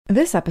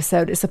This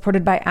episode is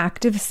supported by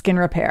Active Skin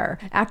Repair.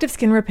 Active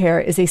Skin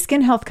Repair is a skin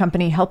health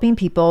company helping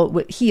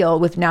people heal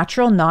with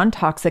natural,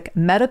 non-toxic,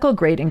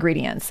 medical-grade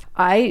ingredients.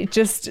 I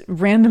just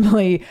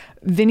randomly,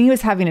 Vinny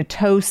was having a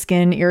toe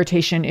skin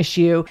irritation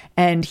issue,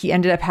 and he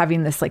ended up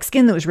having this like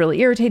skin that was really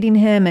irritating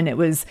him, and it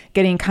was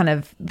getting kind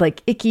of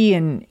like icky,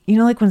 and you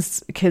know, like when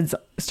kids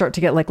start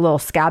to get like little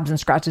scabs and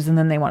scratches and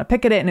then they want to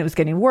pick at it, and it was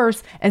getting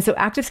worse. And so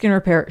Active Skin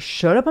Repair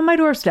showed up on my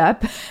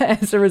doorstep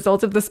as a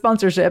result of the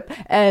sponsorship,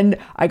 and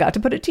I got to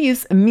put it to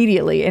use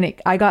immediately. And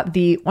I got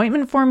the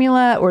ointment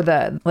formula, or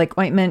the like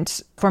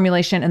ointment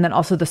formulation, and then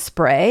also the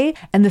spray,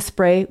 and the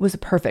spray was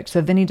perfect. So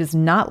Vinny does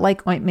not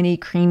like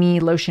ointmenty, creamy,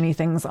 lotiony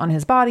things on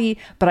his body,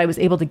 but I was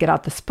able to get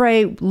out the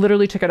spray,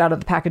 literally took it out of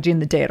the packaging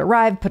the day it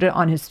arrived, put it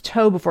on his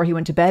toe before he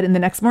went to bed. And the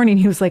next morning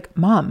he was like,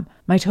 "Mom,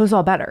 my toe's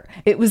all better."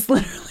 It was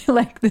literally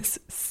like this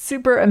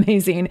super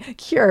amazing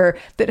cure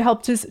that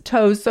helped his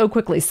toes so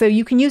quickly. So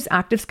you can use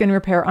Active Skin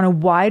Repair on a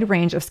wide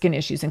range of skin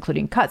issues,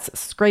 including cuts,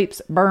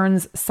 scrapes,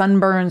 burns,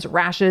 sunburns,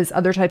 rashes,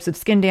 other types of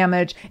skin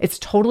damage. It's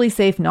totally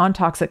safe,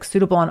 non-toxic,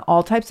 suitable on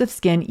all types of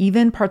skin,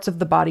 even parts of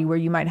the body where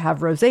you might have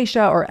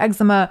rosacea or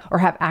eczema or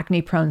have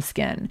acne-prone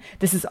skin.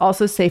 This is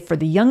also safe for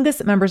the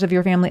youngest members of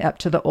your family up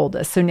to the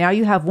oldest. So now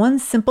you have one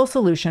simple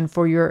solution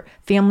for your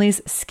family's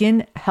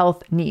skin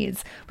health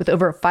needs. With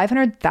over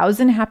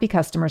 500,000 happy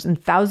customers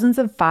and thousands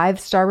of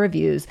 5-star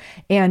reviews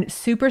and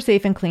super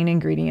safe and clean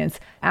ingredients,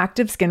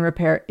 Active Skin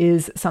Repair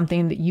is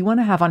something that you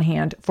want to have on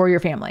hand for your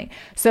family.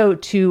 So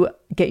to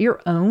get your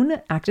own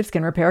Active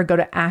Skin Repair, go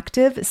to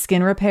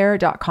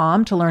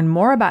activeskinrepair.com to learn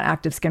more about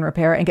Active Skin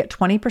Repair and get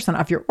 20%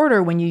 off your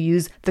order when you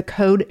use the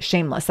code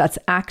SHAMELESS. That's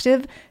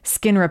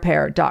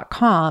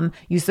activeskinrepair.com.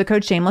 Use the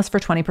code SHAMELESS for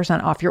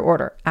 20% off your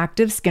order.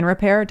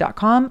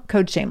 activeskinrepair.com,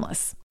 code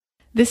SHAMELESS.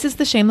 This is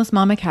the Shameless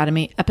Mom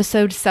Academy,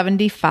 episode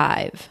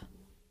 75.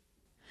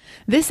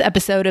 This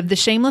episode of the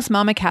Shameless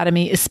Mom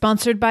Academy is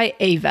sponsored by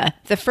Ava,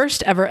 the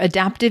first ever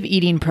adaptive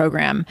eating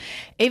program.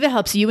 Ava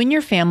helps you and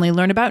your family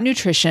learn about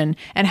nutrition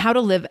and how to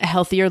live a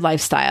healthier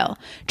lifestyle.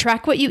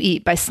 Track what you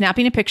eat by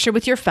snapping a picture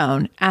with your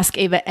phone, ask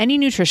Ava any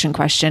nutrition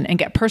question, and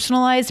get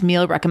personalized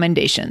meal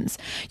recommendations.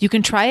 You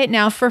can try it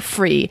now for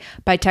free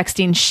by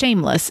texting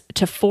SHAMELESS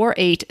to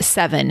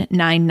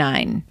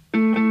 48799.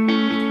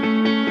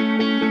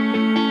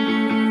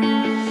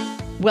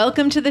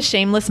 Welcome to the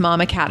Shameless Mom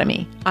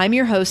Academy. I'm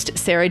your host,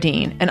 Sarah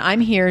Dean, and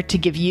I'm here to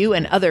give you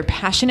and other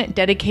passionate,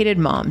 dedicated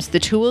moms the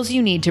tools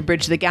you need to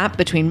bridge the gap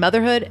between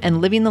motherhood and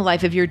living the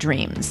life of your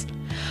dreams.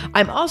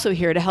 I'm also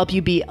here to help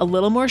you be a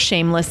little more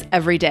shameless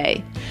every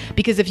day.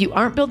 Because if you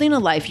aren't building a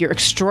life you're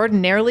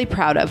extraordinarily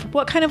proud of,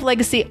 what kind of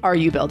legacy are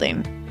you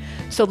building?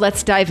 So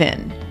let's dive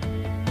in.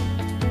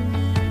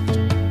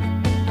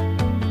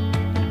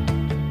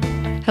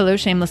 Hello,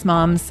 Shameless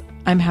Moms.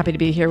 I'm happy to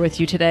be here with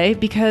you today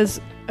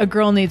because a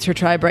girl needs her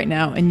tribe right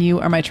now, and you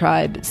are my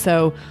tribe.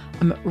 So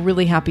I'm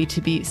really happy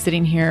to be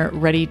sitting here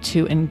ready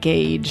to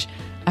engage.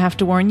 I have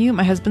to warn you,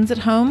 my husband's at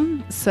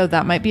home, so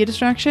that might be a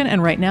distraction.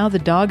 And right now the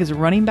dog is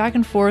running back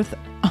and forth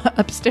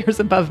upstairs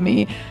above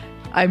me.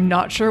 I'm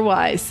not sure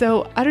why.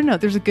 So I don't know.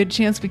 There's a good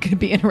chance we could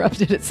be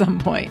interrupted at some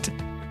point,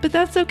 but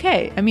that's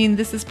okay. I mean,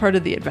 this is part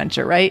of the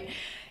adventure, right?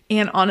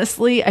 And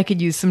honestly, I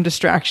could use some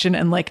distraction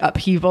and like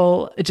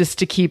upheaval just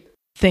to keep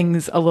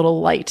things a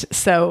little light.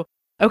 So,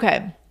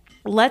 okay.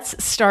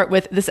 Let's start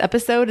with this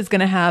episode is going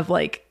to have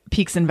like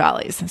peaks and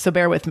valleys. So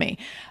bear with me.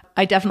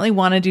 I definitely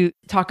wanted to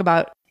talk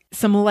about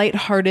some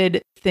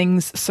lighthearted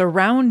things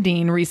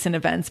surrounding recent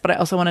events, but I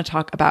also want to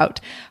talk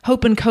about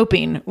hope and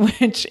coping,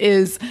 which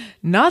is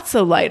not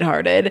so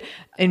lighthearted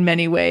in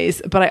many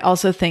ways. But I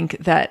also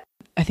think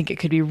it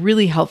could be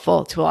really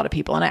helpful to a lot of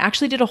people. And I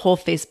actually did a whole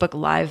Facebook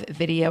Live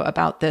video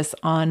about this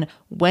on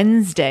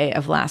Wednesday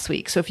of last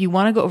week. So if you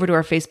want to go over to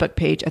our Facebook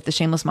page at the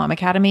Shameless Mom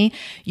Academy,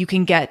 you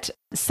can get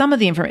some of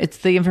the information.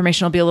 The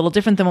information will be a little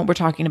different than what we're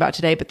talking about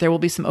today, but there will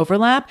be some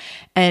overlap,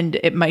 and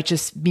it might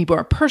just be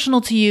more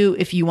personal to you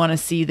if you want to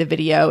see the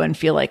video and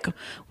feel like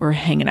we're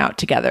hanging out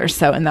together.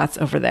 So, and that's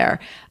over there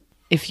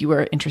if you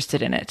are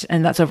interested in it.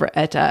 And that's over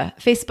at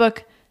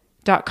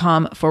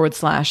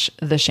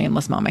facebook.com/the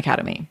Shameless Mom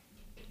Academy.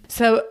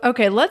 So,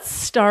 okay, let's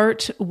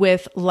start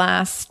with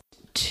last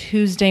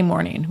Tuesday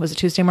morning. Was it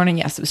Tuesday morning?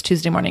 Yes, it was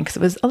Tuesday morning because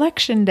it was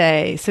election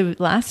day. So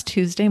last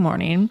Tuesday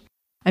morning,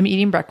 I'm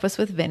eating breakfast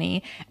with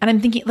Vinny, and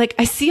I'm thinking, like,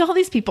 I see all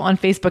these people on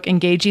Facebook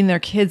engaging their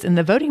kids in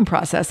the voting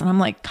process. And I'm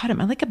like, God,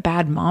 am I like a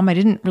bad mom? I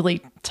didn't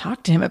really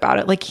talk to him about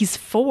it. Like, he's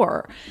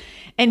 4.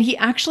 And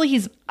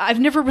I've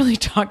never really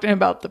talked to him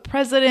about the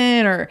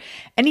president or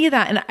any of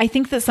that. And I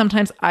think that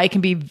sometimes I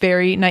can be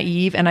very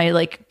naive and I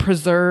like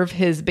preserve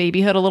his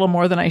babyhood a little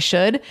more than I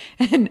should.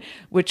 And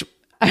which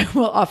I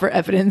will offer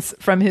evidence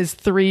from his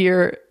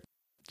 3-year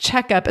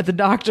checkup at the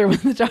doctor when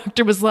the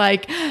doctor was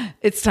like,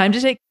 it's time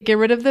to get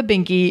rid of the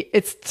binky.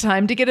 It's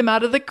time to get him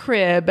out of the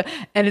crib,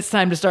 and it's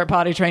time to start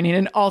potty training.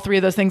 And all 3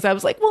 of those things, I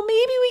was like, well,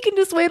 maybe we can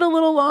just wait a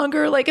little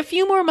longer, like a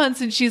few more months.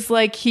 And she's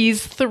like,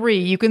 he's 3.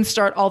 You can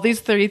start all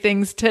these 30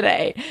 things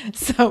today.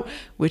 So,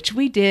 which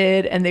we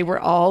did. And they were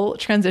all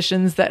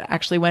transitions that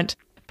actually went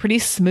pretty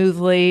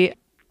smoothly.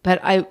 But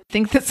I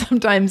think that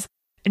sometimes,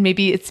 and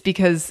maybe it's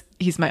because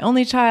he's my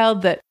only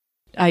child, that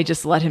I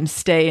just let him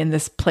stay in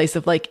this place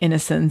of like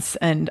innocence,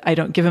 and I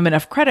don't give him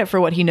enough credit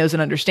for what he knows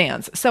and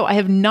understands. So I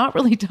have not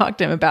really talked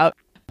to him about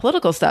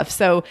political stuff.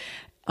 So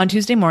on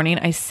Tuesday morning,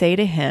 I say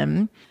to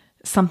him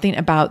something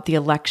about the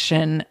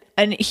election,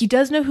 and he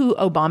does know who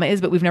Obama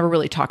is, but we've never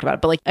really talked about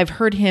it. But like, I've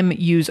heard him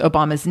use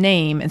Obama's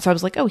name. And so I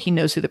was like, oh, he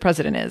knows who the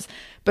president is.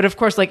 But of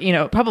course, like,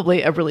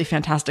 probably a really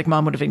fantastic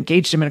mom would have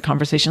engaged him in a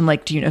conversation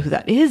like, do you know who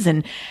that is?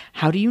 And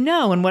how do you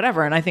know? And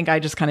whatever. And I think I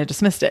just kind of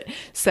dismissed it.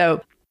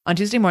 So on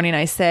Tuesday morning,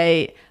 I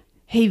say,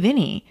 hey,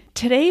 Vinny,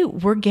 today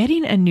we're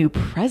getting a new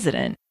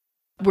president.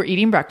 We're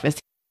eating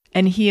breakfast.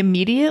 And he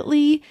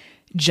immediately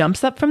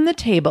jumps up from the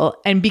table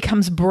and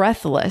becomes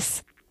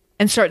breathless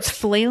and starts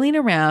flailing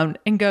around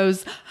and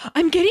goes,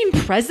 I'm getting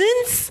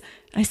presents?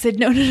 I said,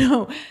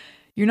 no.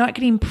 You're not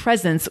getting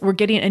presents. We're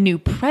getting a new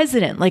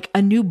president, like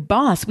a new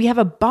boss. We have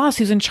a boss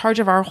who's in charge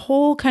of our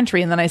whole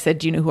country. And then I said,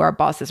 do you know who our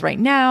boss is right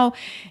now?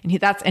 And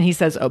he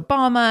says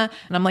Obama.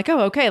 And I'm like, oh,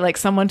 okay. Like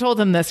someone told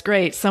him this.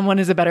 Great. Someone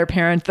is a better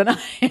parent than I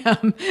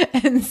am.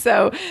 And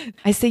so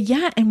I say,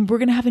 yeah. And we're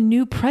going to have a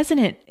new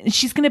president, and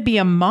she's going to be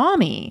a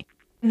mommy.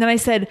 And then I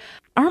said,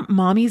 aren't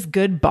mommies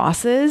good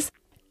bosses?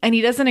 And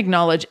he doesn't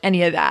acknowledge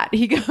any of that.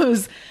 He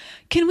goes,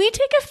 can we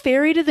take a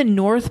ferry to the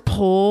North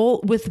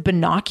Pole with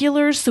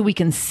binoculars so we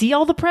can see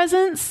all the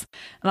presents?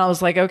 And I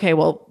was like, okay,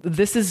 well,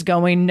 this is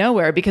going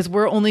nowhere because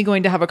we're only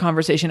going to have a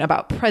conversation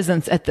about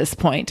presents at this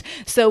point.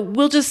 So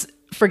we'll just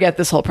forget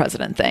this whole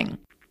president thing.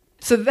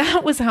 So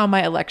that was how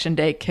my election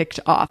day kicked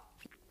off.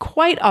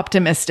 Quite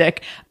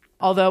optimistic,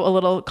 although a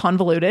little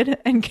convoluted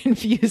and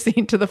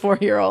confusing to the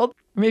 4-year-old.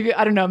 Maybe,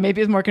 I don't know,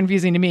 maybe it was more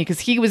confusing to me because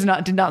he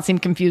did not seem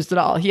confused at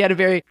all. He had a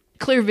very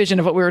clear vision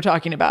of what we were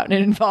talking about. And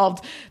it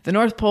involved the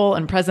North Pole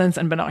and presents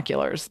and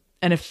binoculars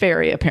and a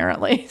ferry,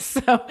 apparently.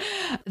 So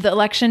the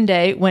election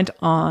day went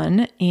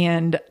on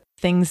and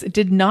things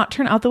did not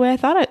turn out the way I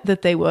thought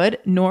that they would,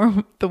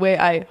 nor the way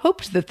I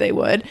hoped that they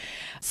would.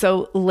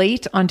 So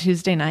late on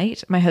Tuesday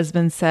night, my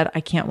husband said,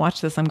 I can't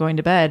watch this. I'm going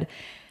to bed.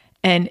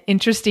 And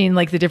interesting,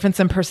 like the difference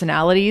in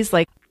personalities,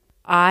 like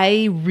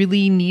I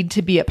really need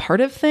to be a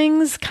part of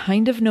things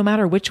kind of no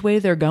matter which way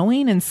they're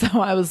going. And so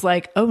I was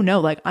like, oh no,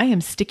 like I am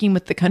sticking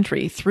with the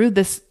country through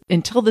this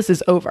until this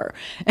is over,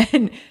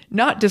 and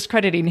not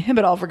discrediting him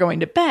at all for going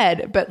to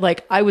bed, but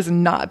like I was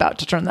not about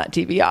to turn that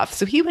TV off.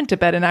 So he went to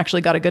bed and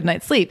actually got a good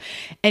night's sleep,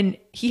 and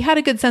he had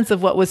a good sense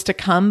of what was to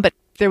come, but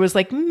there was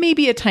like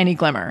maybe a tiny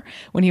glimmer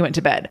when he went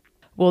to bed.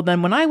 Well,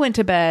 then when I went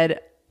to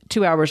bed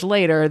 2 hours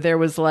later, there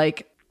was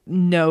like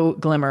no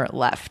glimmer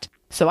left.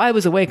 So I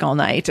was awake all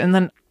night, and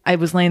then I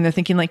was laying there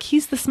thinking like,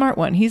 he's the smart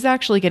one. He's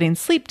actually getting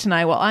sleep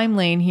tonight while I'm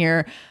laying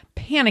here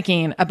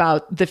panicking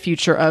about the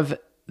future of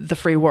the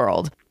free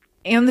world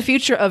and the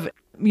future of,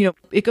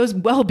 it goes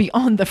well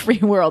beyond the free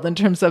world in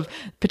terms of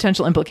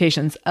potential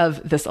implications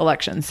of this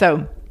election.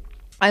 So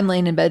I'm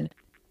laying in bed,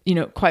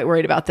 quite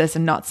worried about this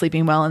and not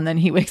sleeping well. And then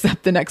he wakes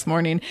up the next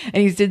morning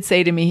and he did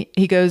say to me,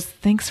 he goes,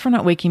 thanks for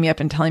not waking me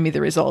up and telling me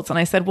the results. And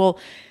I said, well,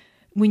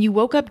 when you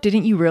woke up,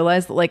 didn't you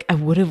realize that like I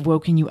would have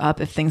woken you up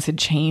if things had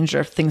changed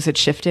or if things had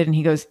shifted? And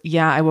he goes,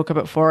 yeah, I woke up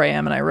at 4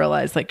 a.m. and I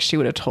realized like she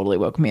would have totally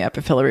woke me up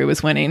if Hillary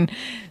was winning.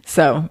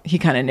 So he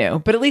kind of knew,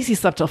 but at least he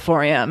slept till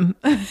 4 a.m.,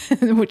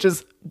 which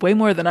is way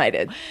more than I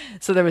did.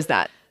 So there was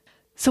that.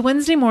 So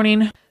Wednesday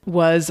morning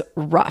was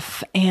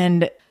rough,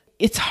 and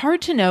it's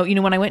hard to know,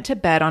 when I went to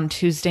bed on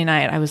Tuesday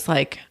night, I was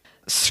like,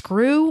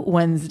 screw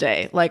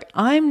Wednesday. Like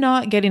I'm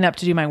not getting up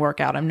to do my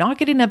workout. I'm not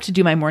getting up to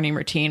do my morning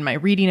routine, my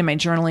reading and my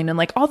journaling and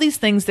like all these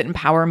things that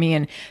empower me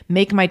and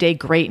make my day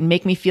great and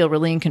make me feel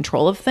really in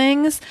control of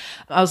things.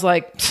 I was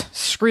like,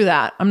 screw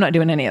that. I'm not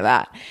doing any of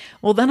that.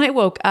 Well, then I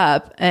woke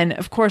up, and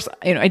of course,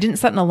 I didn't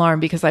set an alarm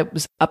because I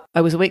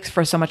was awake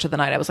for so much of the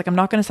night. I was like, I'm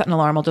not going to set an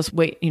alarm. I'll just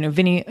wait.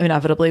 Vinny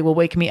inevitably will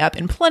wake me up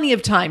in plenty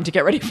of time to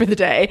get ready for the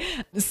day.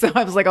 So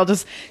I was like, I'll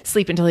just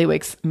sleep until he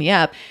wakes me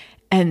up.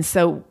 And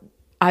so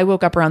I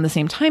woke up around the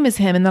same time as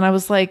him. And then I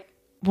was like,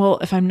 well,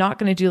 if I'm not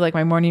going to do like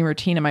my morning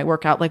routine and my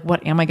workout, like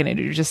what am I going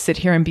to do? Just sit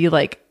here and be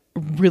like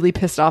really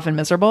pissed off and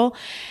miserable,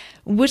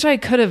 which I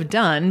could have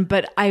done.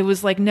 But I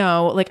was like,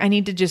 no, like I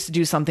need to just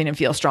do something and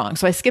feel strong.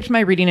 So I skipped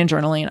my reading and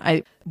journaling.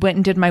 I went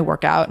and did my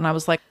workout, and I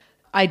was like,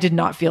 I did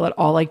not feel at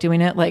all like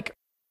doing it. Like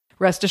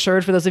rest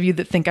assured, for those of you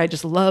that think I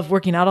just love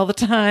working out all the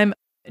time.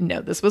 No,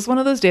 this was one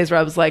of those days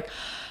where I was like,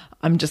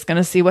 I'm just going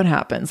to see what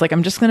happens. Like,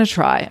 I'm just going to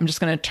try. I'm just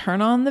going to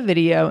turn on the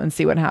video and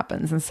see what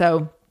happens. And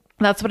so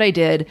that's what I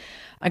did.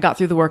 I got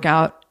through the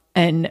workout,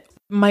 and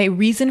my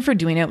reason for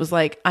doing it was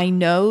like, I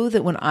know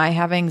that when I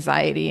have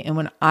anxiety and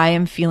when I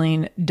am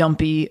feeling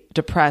dumpy,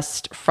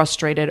 depressed,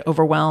 frustrated,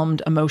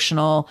 overwhelmed,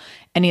 emotional,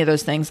 any of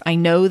those things, I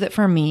know that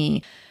for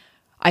me,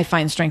 I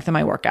find strength in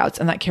my workouts,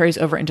 and that carries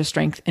over into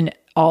strength in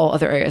all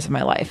other areas of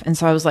my life. And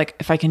so I was like,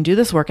 if I can do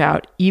this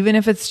workout, even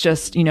if it's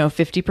just,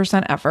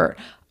 50% effort,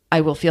 I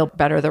will feel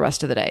better the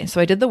rest of the day.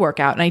 So I did the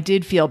workout, and I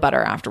did feel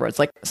better afterwards.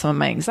 Like some of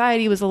my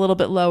anxiety was a little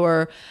bit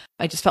lower.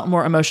 I just felt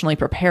more emotionally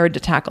prepared to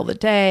tackle the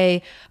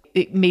day.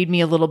 It made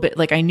me a little bit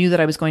like I knew that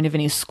I was going to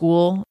Vinny's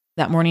school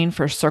that morning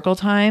for circle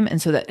time.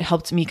 And so that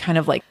helped me kind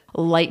of like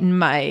lighten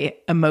my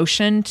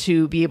emotion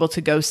to be able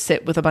to go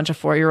sit with a bunch of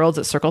 4-year-olds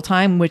at circle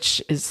time,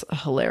 which is a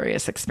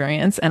hilarious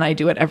experience. And I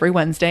do it every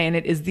Wednesday and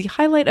it is the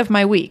highlight of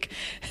my week.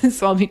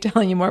 So I'll be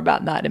telling you more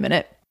about that in a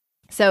minute.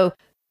 So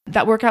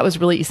that workout was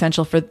really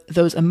essential for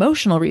those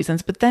emotional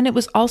reasons, but then it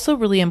was also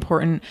really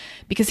important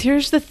because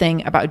here's the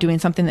thing about doing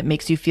something that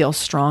makes you feel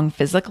strong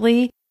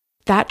physically,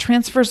 that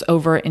transfers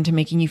over into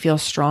making you feel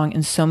strong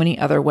in so many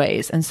other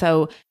ways. And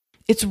so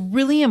it's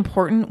really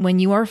important when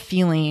you are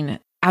feeling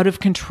out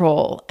of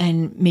control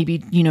and maybe,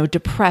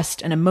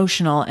 depressed and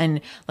emotional and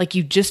like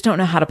you just don't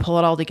know how to pull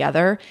it all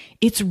together.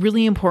 It's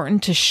really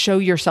important to show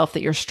yourself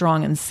that you're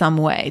strong in some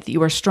way, that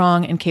you are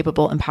strong and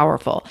capable and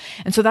powerful.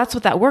 And so that's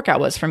what that workout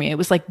was for me. It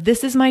was like,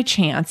 this is my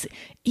chance,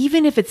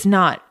 even if it's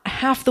not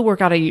half the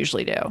workout I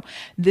usually do.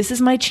 This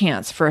is my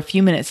chance for a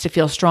few minutes to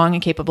feel strong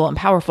and capable and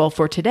powerful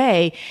for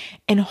today.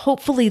 And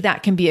hopefully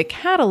that can be a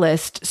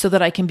catalyst so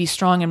that I can be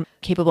strong and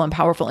capable and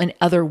powerful in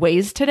other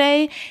ways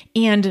today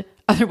and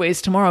other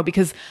ways tomorrow,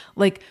 because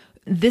like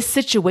this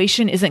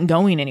situation isn't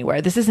going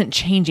anywhere. This isn't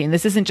changing.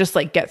 This isn't just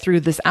like get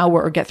through this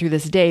hour or get through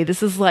this day.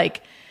 This is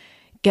like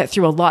get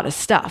through a lot of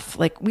stuff.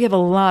 Like we have a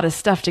lot of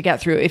stuff to get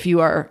through if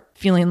you are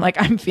feeling like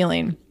I'm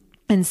feeling.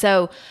 And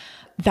so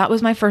that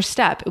was my first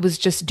step. It was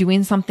just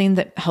doing something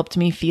that helped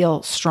me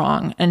feel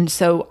strong. And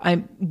so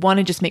I want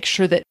to just make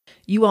sure that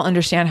you all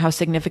understand how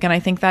significant I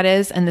think that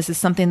is. And this is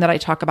something that I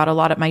talk about a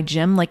lot at my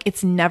gym. Like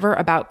it's never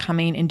about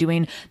coming and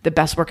doing the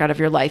best workout of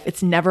your life.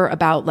 It's never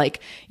about like,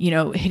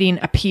 hitting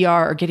a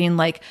PR or getting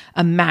like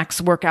a max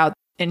workout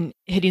and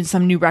hitting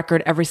some new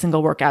record every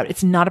single workout.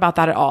 It's not about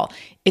that at all.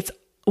 It's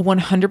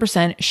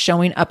 100%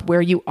 showing up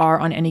where you are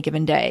on any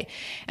given day.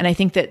 And I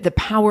think that the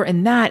power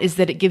in that is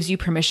that it gives you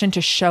permission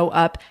to show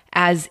up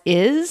as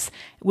is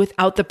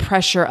without the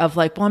pressure of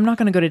like, well, I'm not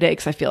going to go today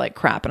because I feel like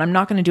crap. And I'm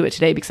not going to do it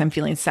today because I'm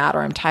feeling sad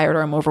or I'm tired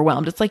or I'm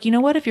overwhelmed. It's like, you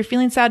know what? If you're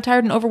feeling sad,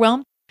 tired, and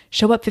overwhelmed,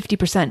 show up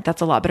 50%.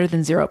 That's a lot better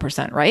than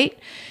 0%, right?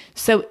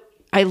 So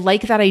I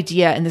like that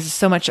idea. And this is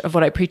so much of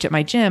what I preach at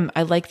my gym.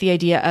 I like the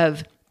idea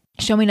of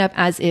showing up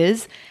as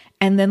is,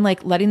 and then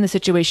like letting the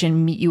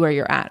situation meet you where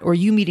you're at, or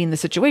you meeting the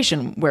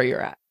situation where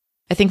you're at.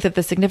 I think that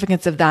the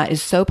significance of that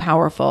is so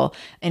powerful,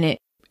 and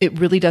it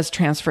really does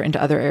transfer into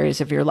other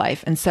areas of your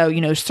life. And so,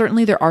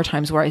 certainly there are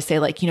times where I say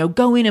like,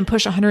 go in and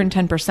push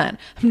 110%.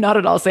 I'm not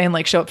at all saying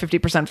like show up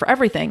 50% for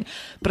everything,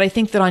 but I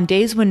think that on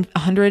days when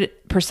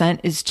 100%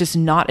 is just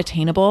not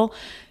attainable,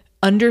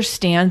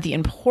 understand the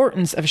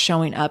importance of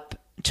showing up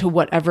to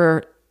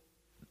whatever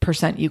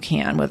percent you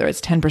can, whether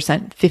it's 10%,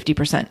 50%,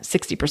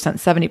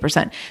 60%,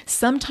 70%.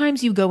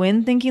 Sometimes you go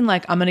in thinking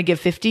like, I'm going to give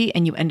 50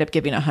 and you end up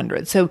giving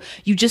 100. So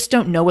you just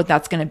don't know what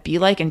that's going to be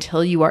like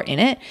until you are in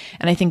it.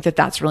 And I think that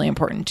that's really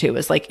important too,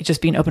 is like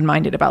just being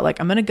open-minded about like,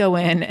 I'm going to go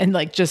in and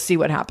like, just see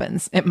what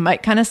happens. It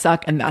might kind of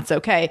suck and that's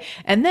okay.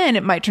 And then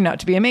it might turn out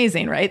to be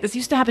amazing, right? This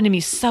used to happen to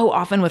me so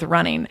often with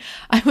running.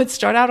 I would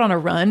start out on a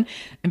run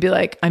and be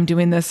like, I'm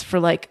doing this for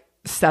like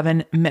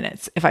 7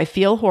 minutes. If I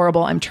feel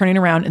horrible, I'm turning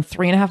around in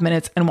 3.5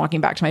 minutes and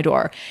walking back to my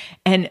door.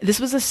 And this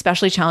was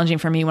especially challenging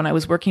for me when I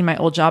was working my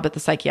old job at the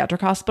psychiatric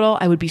hospital.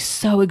 I would be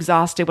so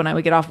exhausted when I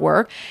would get off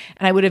work,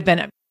 and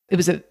it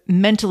was a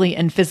mentally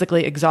and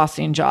physically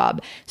exhausting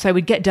job. So I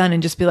would get done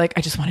and just be like,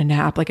 I just want a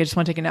nap. Like I just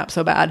want to take a nap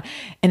so bad.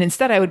 And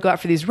instead I would go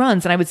out for these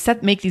runs and I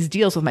would make these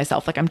deals with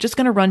myself. Like I'm just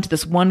going to run to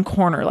this one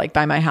corner, like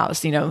by my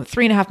house,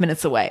 3.5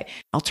 minutes away.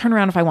 I'll turn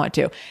around if I want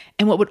to.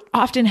 And what would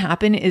often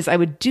happen is I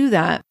would do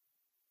that.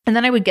 And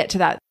then I would get to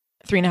that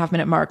 3.5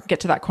 minute mark, get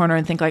to that corner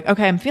and think like,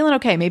 okay, I'm feeling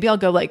okay. Maybe I'll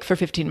go like for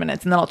 15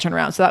 minutes and then I'll turn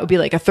around. So that would be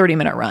like a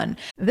 30-minute run.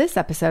 This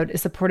episode is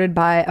supported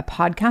by a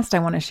podcast I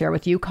want to share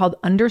with you called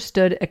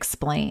Understood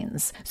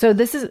Explains. So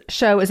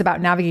show is about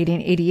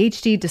navigating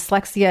ADHD,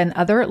 dyslexia, and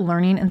other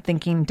learning and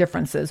thinking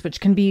differences, which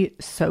can be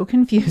so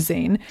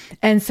confusing.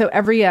 And so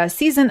every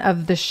season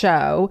of the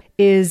show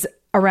is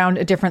around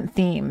a different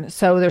theme.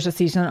 So there's a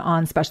season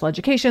on special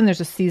education, there's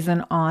a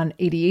season on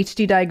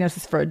ADHD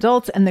diagnosis for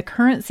adults, and the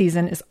current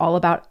season is all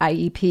about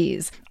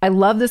IEPs. I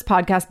love this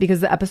podcast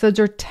because the episodes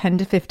are 10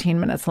 to 15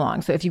 minutes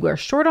long. So if you are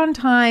short on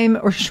time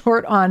or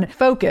short on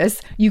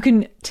focus, you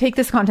can take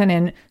this content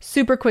in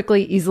super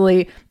quickly,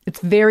 easily. It's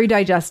very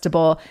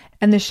digestible.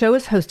 And the show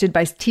is hosted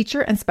by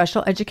teacher and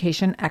special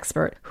education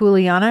expert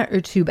Juliana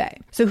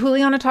Urtubey. So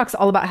Juliana talks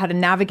all about how to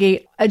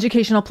navigate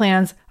educational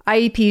plans,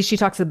 IEPs. She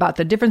talks about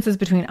the differences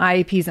between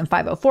IEPs and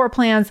 504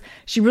 plans.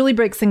 She really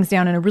breaks things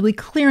down in a really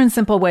clear and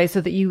simple way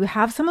so that you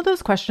have some of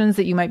those questions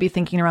that you might be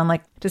thinking around,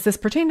 like, does this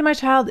pertain to my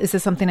child? Is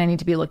this something I need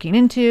to be looking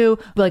into?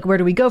 Like, where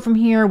do we go from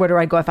here? Where do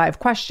I go if I have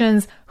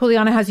questions?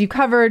 Juliana has you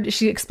covered.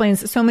 She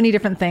explains so many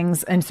different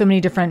things and so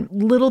many different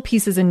little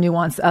pieces and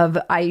nuance of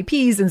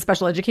IEPs and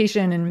special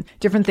education and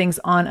different things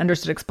on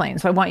Understood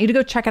Explains. So I want you to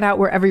go check it out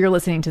wherever you're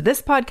listening to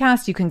this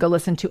podcast. You can go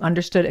listen to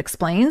Understood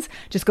Explains.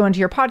 Just go into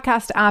your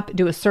podcast app,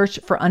 do a search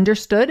for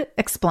Understood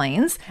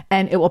Explains,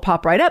 and it will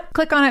pop right up.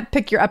 Click on it,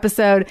 pick your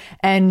episode,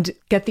 and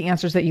get the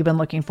answers that you've been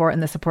looking for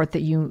and the support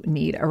that you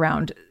need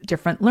around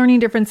different learning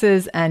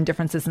differences and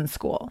differences in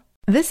school.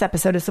 This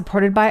episode is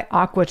supported by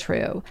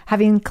AquaTrue.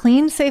 Having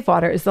clean, safe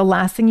water is the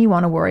last thing you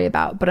want to worry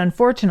about. But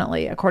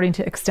unfortunately, according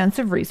to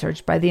extensive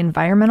research by the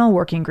Environmental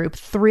Working Group,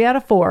 3 out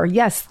of 4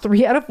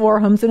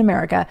 homes in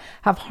America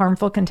have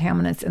harmful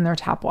contaminants in their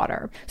tap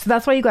water. So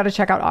that's why you got to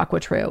check out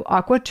AquaTrue.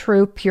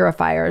 AquaTrue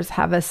purifiers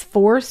have a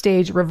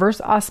 4-stage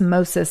reverse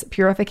osmosis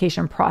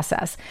purification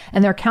process.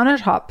 And their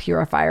countertop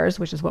purifiers,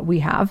 which is what we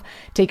have,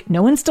 take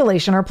no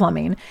installation or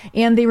plumbing.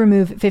 And they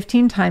remove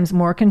 15 times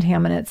more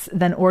contaminants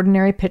than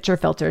ordinary pitcher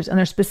filters. And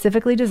they're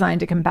specifically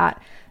designed to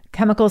combat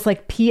chemicals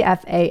like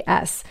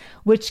PFAS,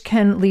 which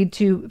can lead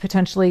to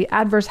potentially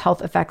adverse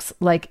health effects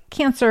like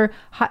cancer,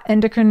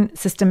 endocrine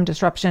system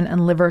disruption,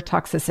 and liver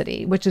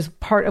toxicity, which is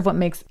part of what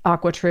makes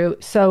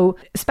AquaTrue so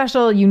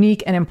special,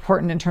 unique, and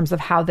important in terms of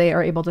how they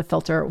are able to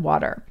filter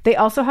water. They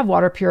also have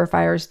water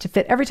purifiers to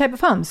fit every type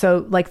of home.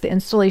 So like the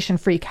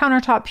installation-free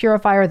countertop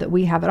purifier that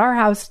we have at our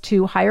house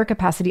to higher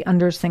capacity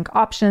under sink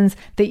options.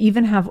 They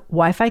even have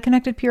Wi-Fi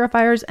connected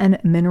purifiers and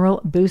mineral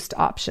boost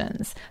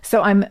options.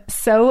 So I'm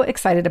so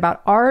excited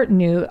about our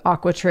new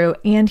AquaTrue.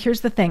 And here's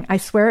the thing. I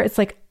swear it's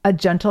like a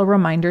gentle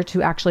reminder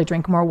to actually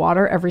drink more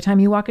water every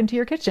time you walk into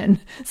your kitchen.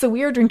 So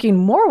we are drinking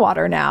more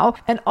water now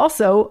and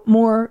also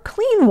more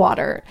clean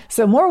water.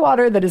 So more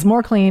water that is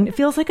more clean. It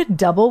feels like a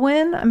double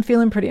win. I'm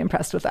feeling pretty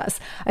impressed with us.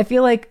 I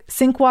feel like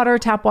sink water,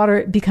 tap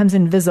water becomes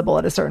invisible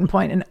at a certain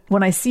point. And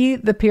when I see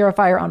the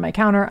purifier on my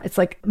counter, it's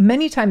like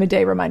many times a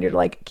day reminder to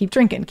like, keep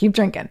drinking, keep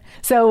drinking.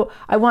 So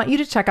I want you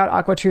to check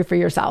out AquaTrue for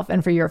yourself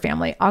and for your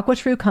family.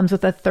 AquaTrue comes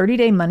with a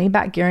 30-day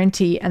money-back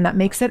guarantee, and that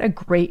makes it a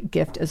great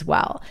gift as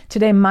well.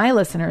 Today, my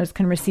listeners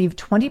can receive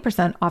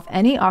 20% off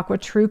any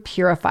AquaTrue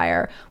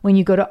purifier when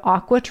you go to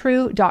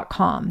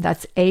aquatrue.com.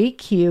 That's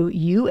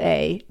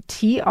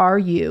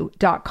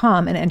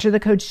AQUATRU.com and enter the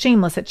code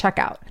shameless at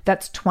checkout.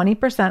 That's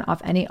 20%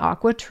 off any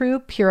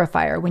AquaTrue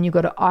purifier when you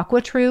go to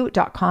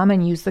aquatrue.com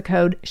and use the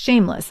code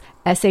shameless,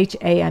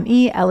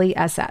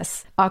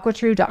 SHAMELESS.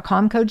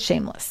 aquatrue.com code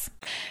shameless.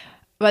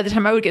 By the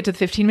time I would get to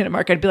the 15-minute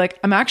mark, I'd be like,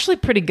 I'm actually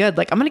pretty good.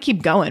 Like, I'm going to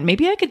keep going.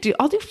 Maybe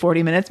I'll do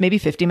 40 minutes, maybe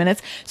 50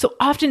 minutes. So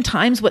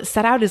oftentimes what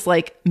set out is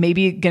like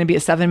maybe going to be a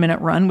 7-minute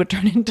run would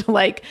turn into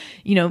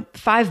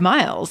 5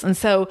 miles. And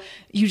so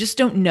you just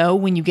don't know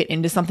when you get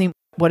into something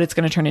what it's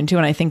going to turn into.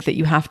 And I think that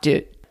you have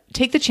to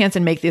take the chance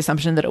and make the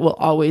assumption that it will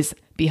always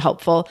be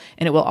helpful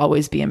and it will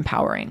always be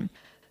empowering.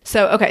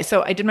 So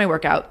I did my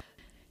workout.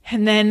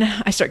 And then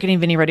I start getting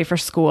Vinny ready for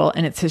school,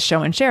 and it's his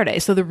show and share day.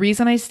 So the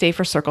reason I stay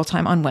for Circle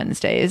Time on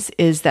Wednesdays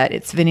is that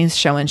it's Vinny's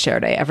show and share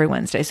day every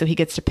Wednesday. So he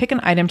gets to pick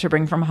an item to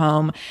bring from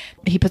home.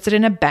 He puts it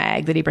in a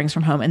bag that he brings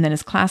from home, and then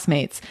his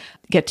classmates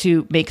get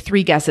to make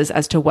 3 guesses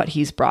as to what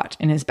he's brought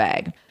in his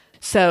bag.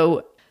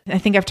 So I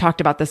think I've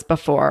talked about this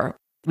before.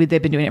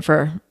 They've been doing it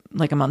for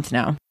like a month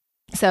now.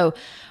 So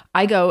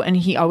I go, and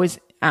he always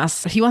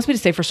asks, he wants me to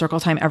stay for Circle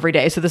Time every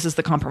day. So this is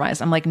the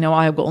compromise. I'm like, no,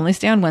 I will only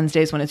stay on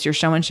Wednesdays when it's your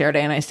show and share day,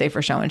 and I stay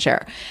for show and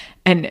share.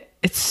 And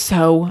it's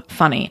so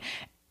funny.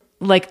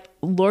 Like,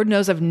 Lord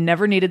knows I've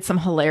never needed some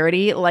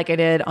hilarity like I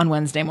did on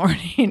Wednesday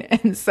morning.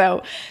 And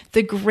so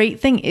the great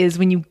thing is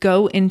when you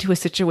go into a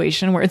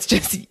situation where it's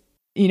just,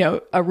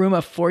 a room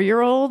of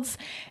 4-year-olds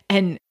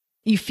and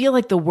you feel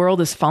like the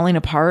world is falling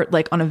apart,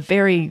 like on a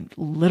very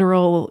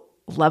literal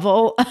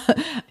level.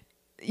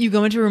 You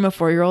go into a room of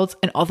 4-year-olds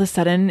and all of a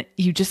sudden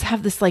you just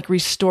have this like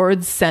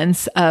restored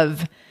sense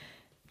of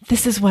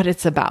this is what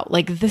it's about.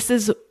 Like, this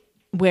is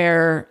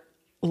where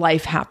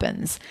life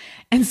happens.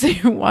 And so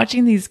you're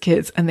watching these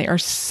kids and they are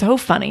so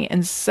funny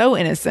and so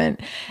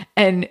innocent.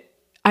 And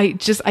I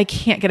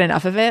can't get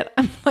enough of it.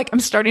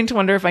 I'm starting to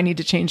wonder if I need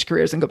to change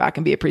careers and go back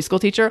and be a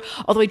preschool teacher.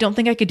 Although I don't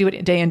think I could do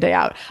it day in, day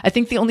out. I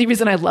think the only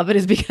reason I love it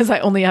is because I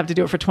only have to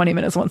do it for 20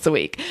 minutes once a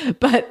week.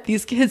 But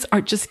these kids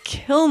are just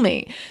kill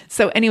me.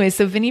 So anyway,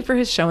 Vinny for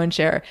his show and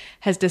share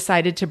has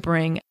decided to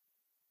bring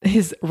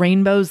his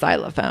rainbow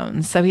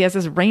xylophone. So he has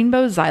this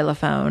rainbow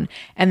xylophone,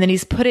 and then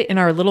he's put it in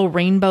our little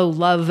rainbow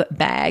love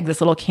bag,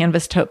 this little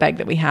canvas tote bag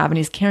that we have. And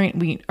he's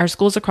carrying, our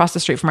school's across the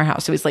street from our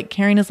house. So he's like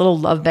carrying his little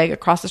love bag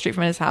across the street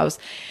from his house.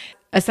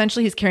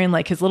 Essentially, he's carrying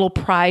like his little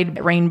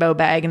pride rainbow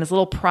bag and his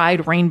little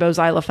pride rainbow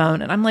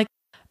xylophone. And I'm like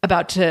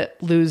about to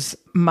lose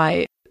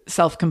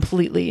myself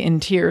completely in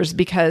tears,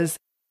 because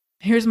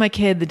here's my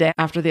kid the day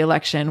after the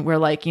election where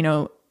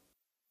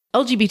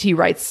LGBT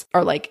rights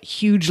are like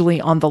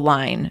hugely on the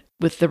line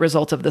with the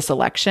result of this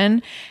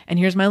election. And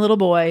here's my little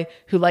boy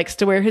who likes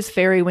to wear his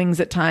fairy wings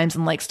at times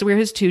and likes to wear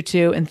his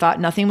tutu and thought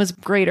nothing was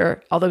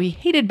greater, although he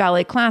hated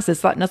ballet classes,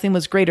 thought nothing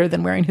was greater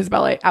than wearing his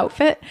ballet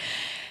outfit.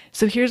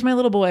 So here's my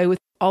little boy with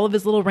all of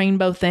his little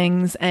rainbow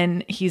things,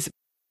 and he's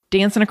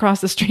dancing across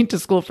the street to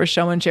school for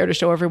show and share to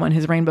show everyone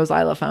his rainbow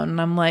xylophone.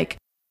 And I'm like,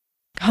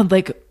 God,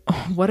 like,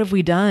 what have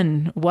we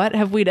done? What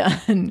have we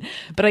done?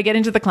 But I get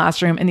into the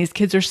classroom and these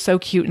kids are so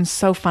cute and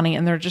so funny,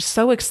 and they're just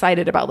so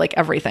excited about like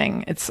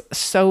everything. It's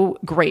so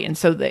great. And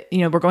so that,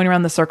 we're going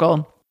around the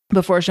circle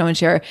before show and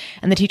share,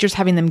 and the teacher's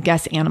having them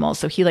guess animals.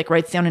 So he like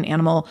writes down an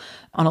animal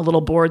on a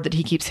little board that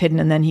he keeps hidden,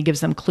 and then he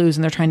gives them clues,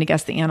 and they're trying to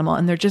guess the animal.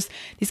 And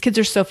these kids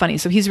are so funny.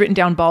 So he's written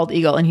down bald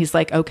eagle, and he's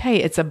like, okay,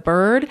 it's a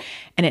bird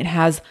and it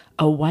has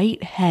a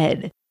white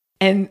head.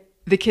 And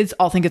the kids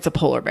all think it's a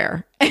polar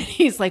bear. And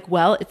he's like,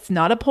 well, it's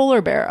not a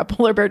polar bear. A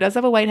polar bear does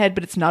have a white head,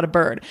 but it's not a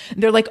bird.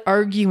 And they're like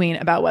arguing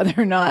about whether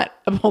or not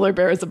a polar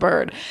bear is a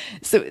bird.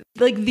 So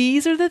like,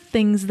 these are the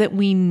things that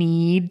we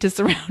need to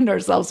surround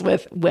ourselves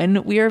with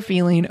when we are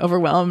feeling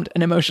overwhelmed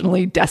and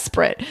emotionally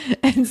desperate.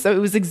 And so it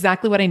was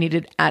exactly what I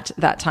needed at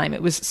that time.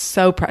 It was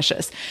so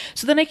precious.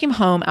 So then I came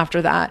home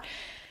after that,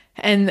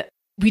 and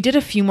we did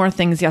a few more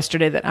things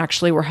yesterday that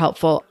actually were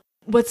helpful.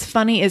 What's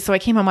funny is, so I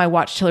came home, I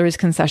watched Hillary's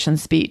concession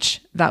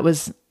speech. That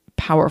was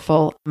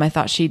powerful. I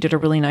thought she did a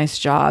really nice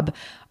job.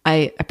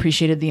 I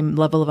appreciated the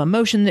level of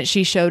emotion that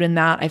she showed in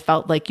that. I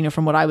felt like,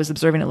 from what I was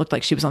observing, it looked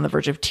like she was on the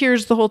verge of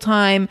tears the whole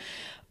time,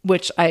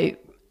 which I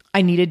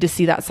needed to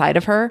see that side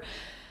of her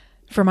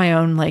for my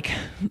own,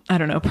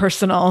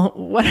 personal,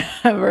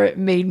 whatever it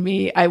made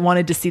me. I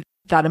wanted to see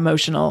that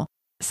emotional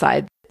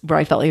side where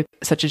I felt like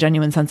such a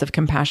genuine sense of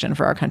compassion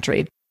for our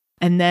country.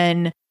 And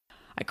then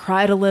I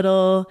cried a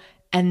little.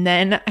 And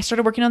then I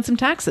started working on some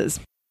taxes.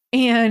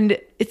 And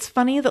it's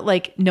funny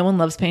that no one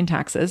loves paying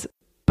taxes,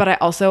 but I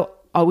also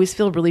always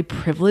feel really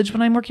privileged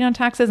when I'm working on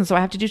taxes. And so I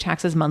have to do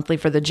taxes monthly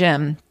for the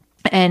gym.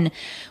 And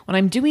when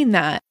I'm doing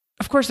that,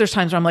 of course, there's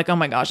times where I'm like, oh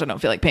my gosh, I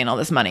don't feel like paying all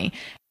this money.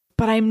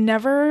 But I'm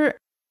never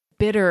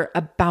bitter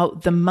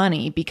about the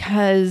money,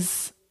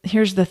 because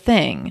here's the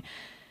thing.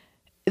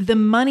 The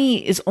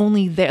money is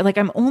only there.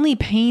 I'm only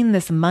paying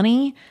this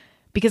money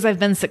because I've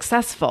been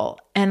successful.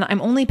 And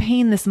I'm only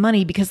paying this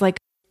money because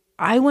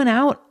I went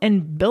out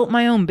and built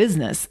my own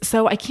business.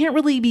 So I can't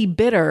really be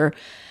bitter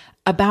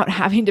about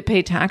having to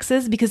pay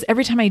taxes, because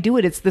every time I do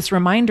it, it's this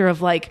reminder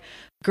of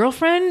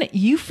girlfriend,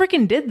 you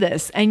freaking did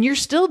this and you're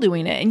still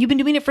doing it. And you've been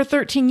doing it for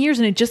 13 years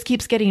and it just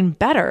keeps getting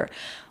better.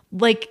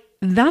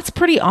 That's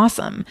pretty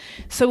awesome.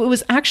 So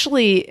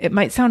it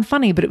might sound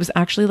funny, but it was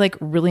actually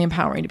really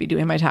empowering to be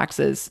doing my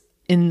taxes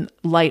in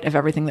light of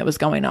everything that was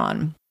going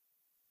on.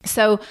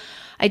 So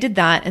I did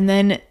that. And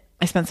then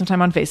I spent some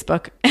time on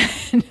Facebook.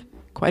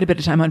 Quite a bit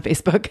of time on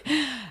Facebook.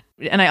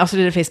 And I also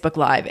did a Facebook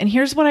Live. And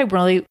here's what I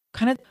really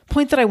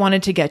point that I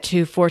wanted to get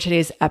to for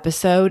today's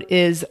episode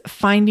is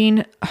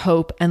finding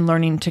hope and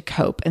learning to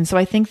cope. And so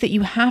I think that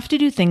you have to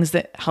do things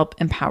that help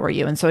empower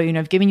you. And so,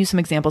 I've given you some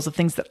examples of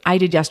things that I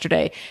did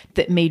yesterday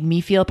that made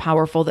me feel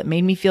powerful, that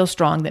made me feel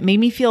strong, that made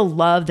me feel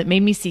loved, that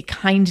made me see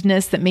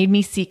kindness, that made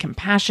me see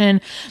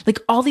compassion,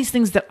 all these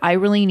things that I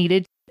really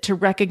needed to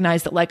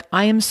recognize that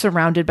I am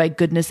surrounded by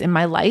goodness in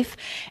my life,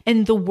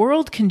 and the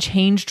world can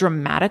change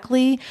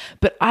dramatically,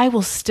 but I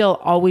will still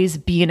always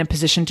be in a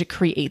position to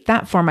create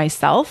that for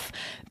myself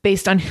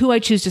based on who I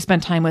choose to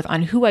spend time with,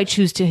 on who I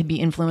choose to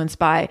be influenced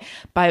by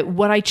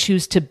what I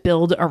choose to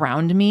build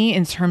around me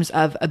in terms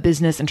of a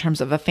business, in terms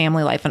of a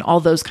family life, and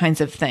all those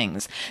kinds of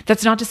things.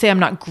 That's not to say I'm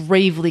not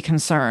gravely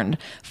concerned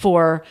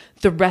for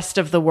the rest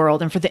of the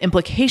world and for the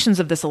implications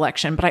of this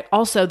election, but I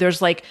also,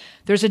 there's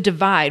a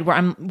divide where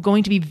I'm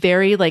going to be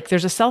very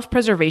there's a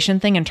self-preservation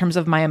thing in terms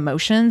of my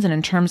emotions and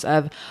in terms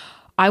of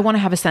I want to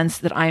have a sense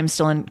that I am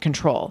still in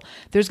control.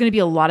 There's going to be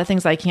a lot of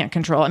things I can't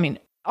control.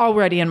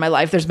 Already in my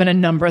life, there's been a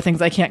number of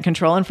things I can't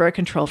control. And for a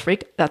control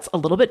freak, that's a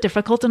little bit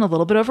difficult and a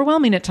little bit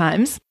overwhelming at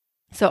times.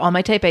 So all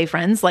my type A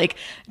friends,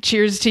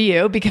 cheers to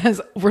you, because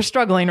we're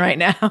struggling right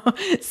now.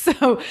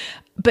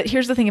 But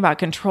here's the thing about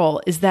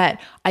control is that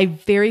I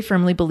very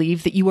firmly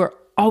believe that you are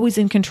always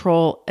in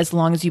control as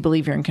long as you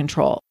believe you're in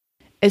control.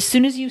 As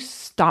soon as you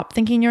stop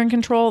thinking you're in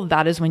control,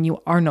 that is when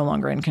you are no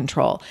longer in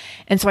control.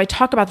 And so I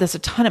talk about this a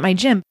ton at my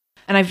gym.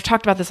 And I've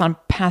talked about this on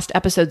past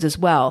episodes as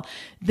well.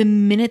 The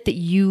minute that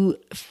you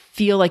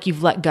feel like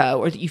you've let go,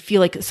 or that you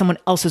feel like someone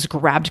else has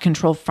grabbed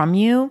control from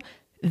you,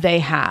 they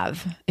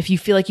have. If you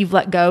feel like you've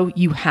let go,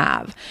 you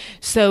have.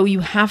 So you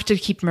have to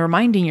keep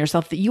reminding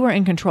yourself that you are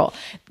in control.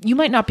 You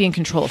might not be in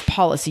control of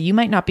policy. You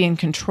might not be in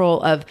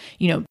control of,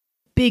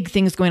 big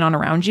things going on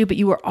around you, but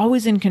you are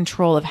always in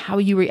control of how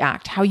you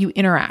react, how you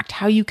interact,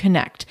 how you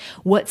connect,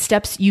 what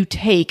steps you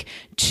take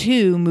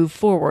to move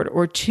forward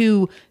or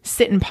to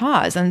sit and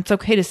pause. And it's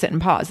okay to sit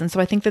and pause. And so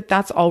I think that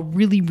that's all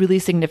really, really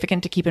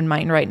significant to keep in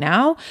mind right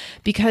now,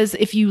 because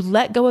if you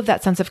let go of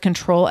that sense of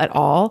control at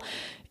all,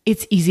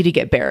 it's easy to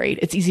get buried.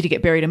 It's easy to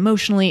get buried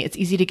emotionally. It's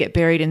easy to get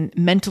buried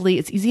mentally.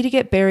 It's easy to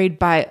get buried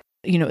by,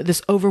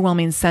 this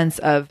overwhelming sense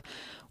of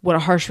what a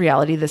harsh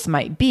reality this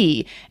might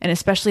be. And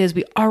especially as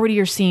we already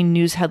are seeing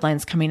news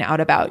headlines coming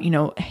out about,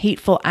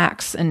 hateful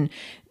acts and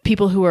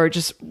people who are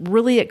just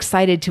really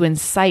excited to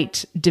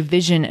incite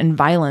division and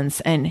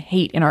violence and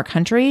hate in our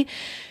country.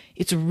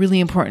 It's really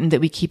important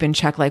that we keep in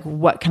check,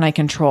 what can I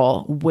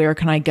control? Where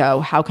can I go?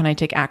 How can I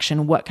take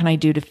action? What can I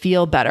do to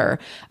feel better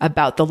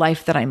about the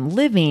life that I'm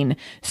living,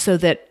 so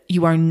that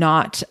you are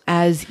not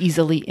as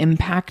easily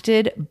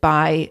impacted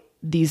by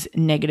these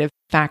negative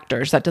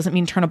factors. That doesn't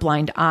mean turn a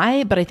blind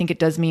eye, but I think it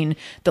does mean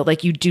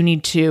that you do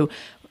need to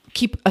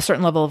keep a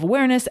certain level of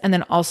awareness, and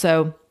then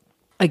also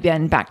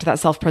again, back to that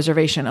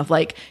self-preservation of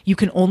like, you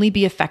can only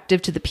be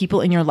effective to the people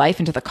in your life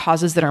and to the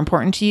causes that are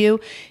important to you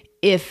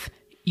if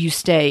you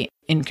stay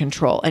in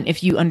control and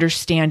if you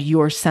understand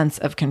your sense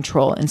of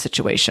control in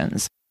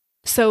situations.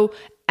 So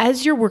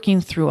as you're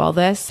working through all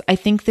this, I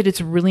think that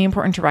it's really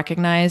important to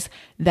recognize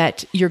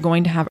that you're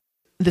going to have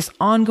this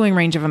ongoing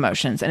range of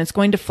emotions, and it's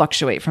going to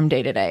fluctuate from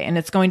day to day, and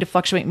it's going to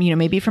fluctuate,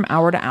 maybe from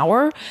hour to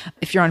hour.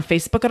 If you're on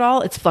Facebook at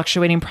all, it's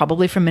fluctuating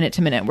probably from minute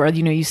to minute, where,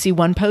 you see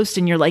one post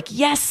and you're like,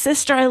 yes,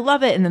 sister, I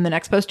love it. And then the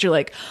next post, you're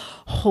like,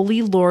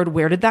 holy Lord,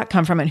 where did that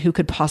come from? And who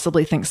could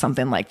possibly think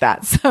something like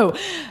that? So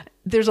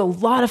there's a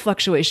lot of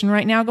fluctuation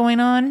right now going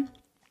on.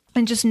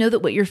 And just know that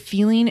what you're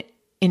feeling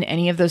in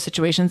any of those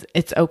situations,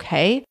 it's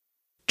okay.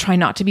 Try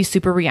not to be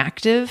super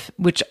reactive,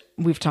 which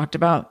we've talked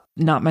about,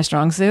 not my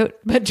strong suit,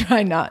 but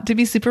try not to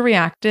be super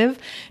reactive.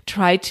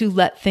 Try to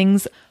let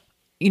things,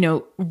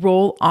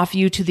 roll off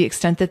you to the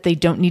extent that they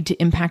don't need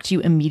to impact you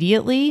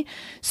immediately,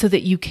 so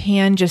that you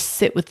can just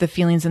sit with the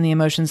feelings and the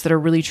emotions that are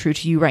really true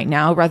to you right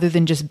now, rather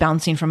than just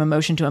bouncing from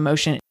emotion to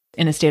emotion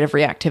in a state of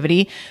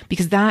reactivity,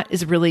 because that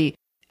is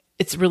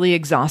it's really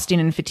exhausting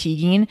and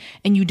fatiguing.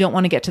 And you don't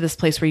want to get to this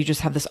place where you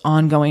just have this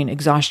ongoing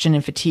exhaustion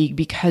and fatigue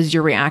because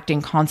you're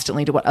reacting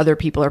constantly to what other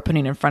people are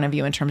putting in front of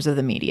you in terms of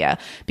the media,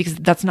 because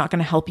that's not going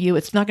to help you.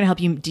 It's not going to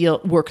help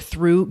you work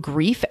through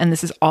grief. And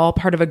this is all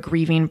part of a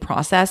grieving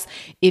process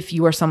if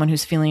you are someone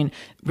who's feeling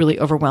really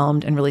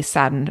overwhelmed and really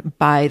saddened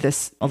by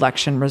this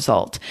election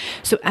result.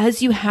 So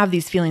as you have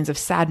these feelings of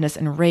sadness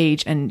and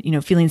rage and,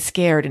 feeling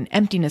scared and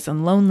emptiness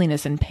and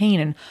loneliness and pain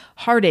and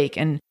heartache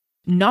and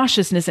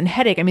nauseousness and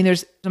headache.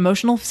 There's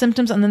emotional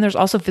symptoms and then there's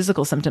also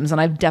physical symptoms.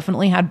 And I've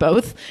definitely had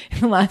both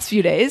in the last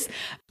few days.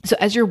 So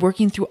as you're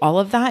working through all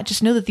of that,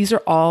 just know that these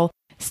are all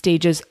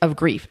stages of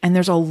grief. And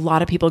there's a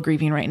lot of people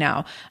grieving right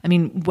now.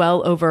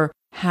 Well over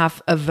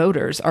half of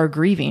voters are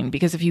grieving,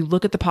 because if you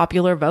look at the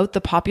popular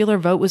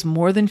vote was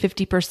more than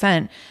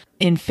 50%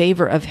 in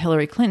favor of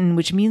Hillary Clinton,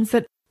 which means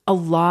that a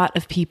lot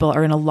of people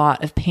are in a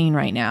lot of pain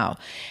right now.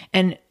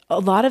 And a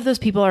lot of those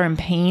people are in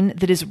pain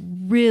that is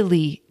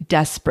really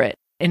desperate.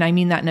 And I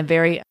mean that in a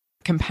very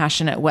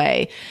compassionate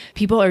way.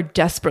 People are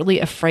desperately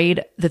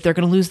afraid that they're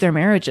going to lose their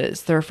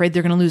marriages. They're afraid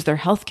they're going to lose their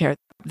healthcare.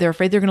 They're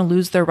afraid they're going to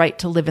lose their right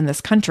to live in this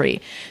country.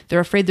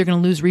 They're afraid they're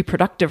going to lose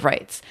reproductive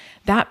rights.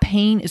 That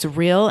pain is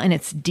real and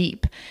it's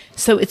deep.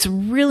 So it's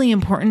really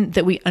important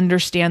that we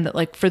understand that,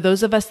 like, for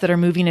those of us that are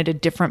moving at a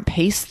different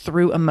pace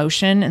through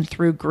emotion and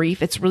through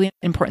grief, it's really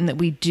important that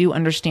we do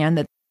understand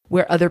that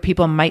where other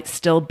people might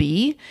still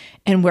be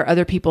and where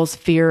other people's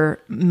fear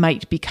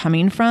might be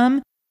coming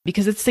from,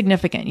 because it's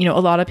significant. A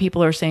lot of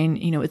people are saying,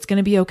 it's going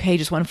to be okay,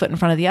 just one foot in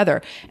front of the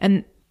other.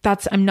 And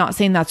I'm not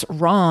saying that's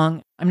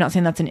wrong. I'm not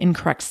saying that's an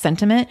incorrect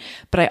sentiment,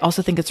 but I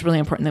also think it's really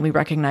important that we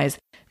recognize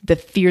the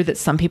fear that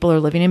some people are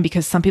living in,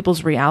 because some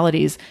people's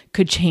realities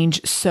could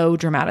change so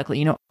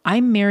dramatically.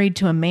 I'm married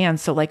to a man,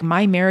 so like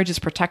my marriage is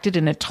protected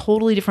in a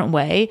totally different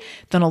way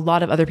than a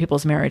lot of other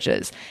people's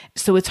marriages.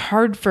 So it's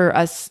hard for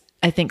us,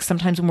 I think,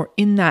 sometimes when we're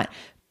in that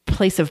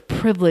place of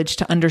privilege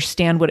to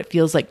understand what it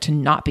feels like to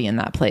not be in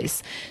that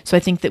place. So I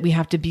think that we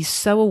have to be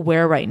so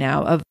aware right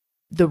now of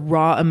the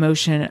raw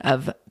emotion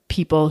of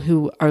people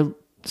who are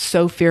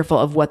so fearful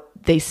of what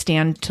they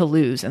stand to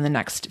lose in the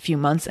next few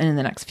months and in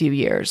the next few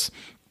years.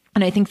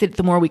 And I think that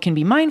the more we can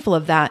be mindful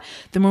of that,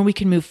 the more we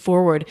can move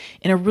forward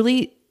in a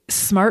really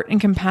smart and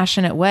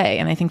compassionate way.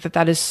 And I think that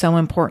that is so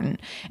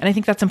important. And I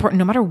think that's important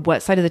no matter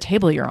what side of the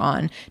table you're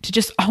on, to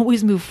just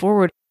always move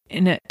forward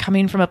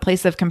coming from a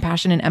place of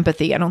compassion and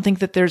empathy. I don't think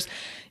that there's,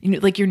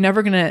 you're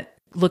never going to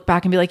look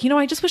back and be like,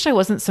 I just wish I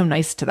wasn't so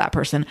nice to that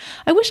person.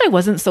 I wish I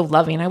wasn't so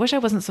loving. I wish I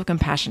wasn't so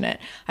compassionate.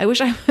 I wish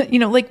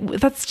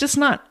that's just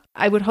not,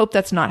 I would hope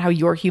that's not how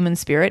your human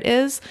spirit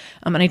is.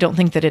 And I don't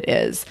think that it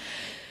is.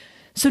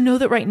 So know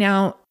that right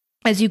now,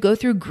 as you go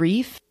through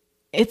grief,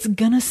 it's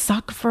going to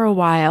suck for a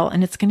while,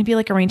 and it's going to be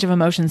like a range of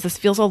emotions. This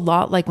feels a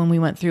lot like when we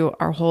went through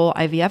our whole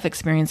IVF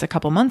experience a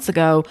couple months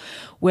ago,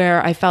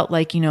 where I felt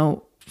like,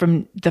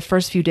 from the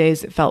first few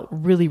days, it felt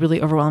really,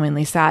 really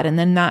overwhelmingly sad. And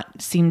then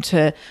that seemed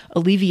to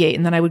alleviate.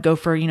 And then I would go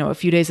for, a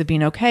few days of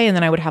being okay. And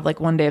then I would have like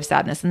one day of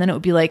sadness. And then it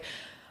would be like,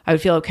 I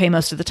would feel okay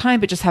most of the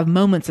time, but just have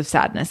moments of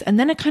sadness. And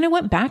then it kind of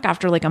went back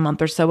after like a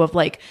month or so of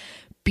like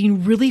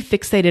being really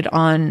fixated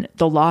on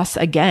the loss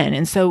again.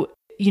 And so,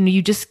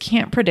 you just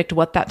can't predict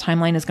what that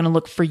timeline is going to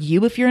look for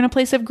you if you're in a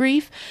place of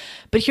grief.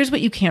 But here's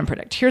what you can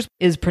predict. Here's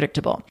what is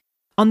predictable.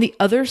 On the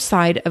other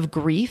side of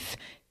grief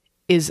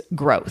is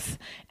growth.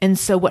 And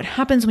so what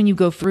happens when you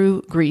go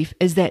through grief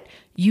is that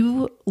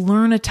you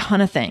learn a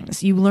ton of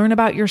things. You learn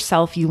about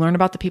yourself. You learn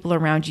about the people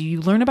around you.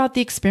 You learn about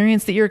the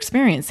experience that you're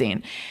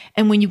experiencing.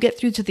 And when you get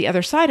through to the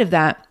other side of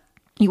that,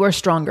 you are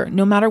stronger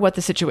no matter what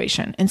the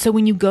situation. And so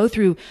when you go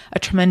through a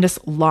tremendous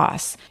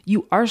loss,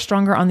 you are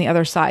stronger on the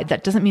other side.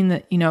 That doesn't mean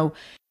that,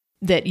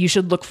 that you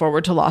should look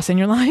forward to loss in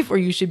your life, or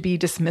you should be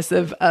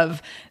dismissive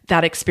of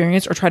that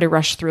experience or try to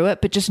rush through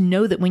it. But just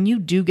know that when you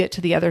do get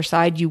to the other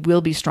side, you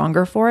will be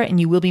stronger for it, and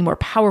you will be more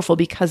powerful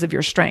because of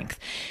your strength.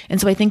 And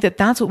so I think that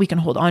that's what we can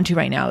hold on to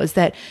right now, is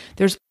that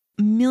there's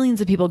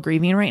millions of people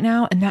grieving right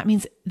now. And that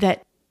means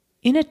that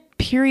in a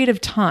period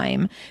of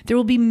time, there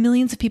will be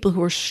millions of people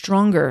who are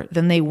stronger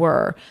than they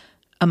were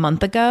a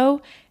month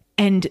ago,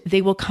 and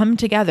they will come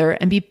together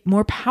and be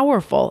more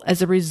powerful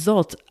as a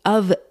result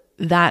of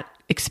that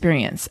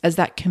experience, as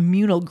that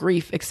communal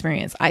grief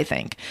experience, I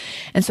think.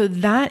 And so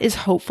that is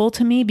hopeful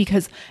to me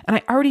because, and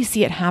I already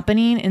see it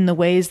happening in the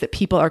ways that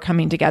people are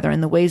coming together, in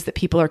the ways that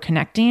people are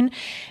connecting.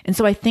 And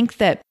so I think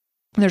that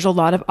there's a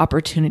lot of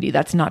opportunity.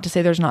 That's not to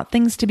say there's not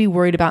things to be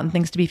worried about and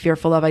things to be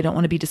fearful of. I don't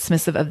want to be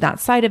dismissive of that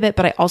side of it,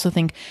 but I also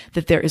think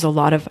that there is a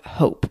lot of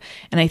hope.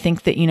 And I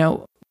think that,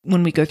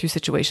 when we go through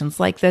situations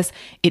like this,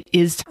 it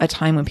is a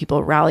time when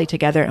people rally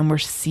together, and we're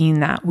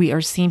seeing that. We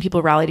are seeing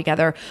people rally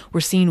together.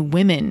 We're seeing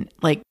women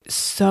like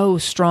so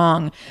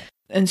strong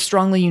and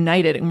strongly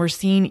united. And we're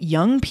seeing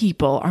young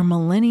people, our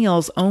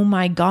millennials. Oh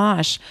my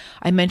gosh.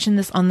 I mentioned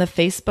this on the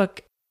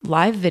Facebook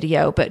live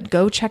video, but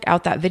go check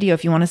out that video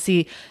if you want to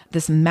see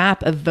this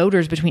map of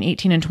voters between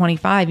 18 and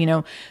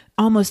 25.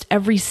 Almost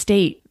every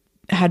state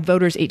had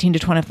voters 18 to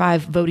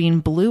 25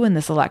 voting blue in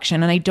this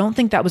election. And I don't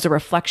think that was a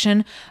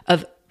reflection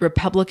of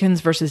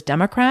Republicans versus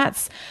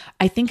Democrats.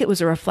 I think it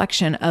was a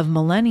reflection of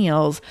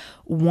millennials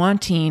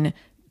wanting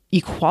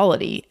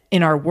equality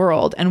in our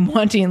world and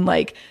wanting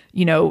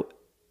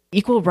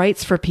equal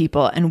rights for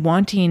people and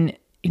wanting,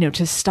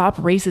 to stop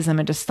racism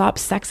and to stop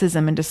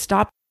sexism and to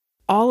stop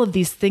all of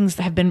these things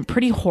that have been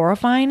pretty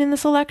horrifying in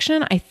this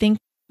election. I think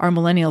our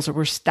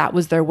millennials that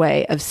was their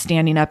way of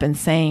standing up and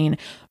saying,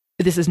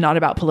 this is not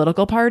about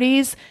political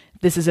parties.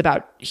 This is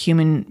about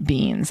human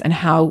beings and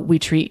how we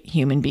treat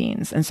human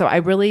beings. And so I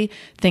really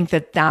think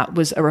that that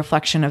was a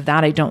reflection of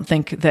that. I don't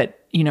think that,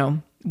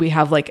 we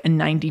have like a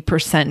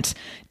 90%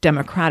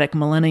 Democratic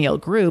millennial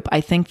group.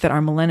 I think that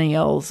our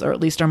millennials, or at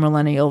least our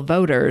millennial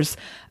voters,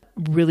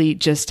 really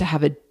just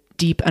have a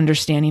deep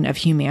understanding of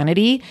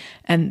humanity.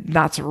 And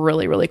that's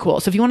really, really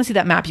cool. So if you want to see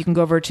that map, you can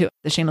go over to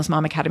the Shameless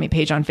Mom Academy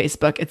page on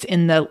Facebook. It's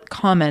in the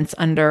comments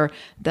under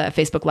the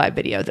Facebook Live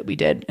video that we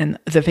did. And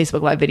the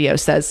Facebook Live video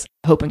says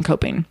Hope and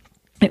Coping.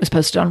 It was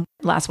posted on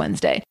last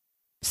Wednesday.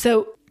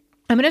 So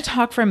I'm going to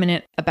talk for a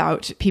minute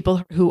about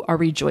people who are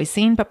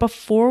rejoicing. But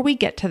before we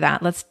get to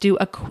that, let's do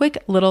a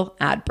quick little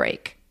ad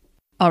break.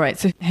 All right,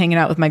 so hanging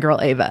out with my girl,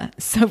 Ava.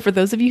 So for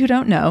those of you who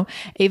don't know,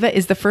 Ava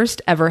is the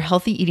first ever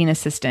healthy eating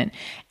assistant,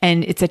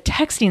 and it's a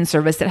texting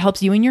service that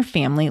helps you and your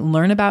family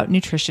learn about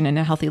nutrition and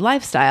a healthy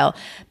lifestyle.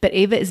 But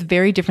Ava is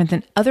very different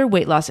than other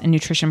weight loss and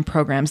nutrition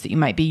programs that you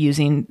might be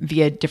using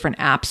via different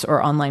apps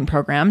or online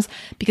programs,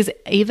 because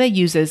Ava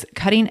uses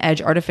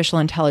cutting-edge artificial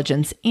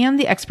intelligence and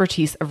the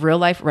expertise of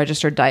real-life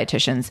registered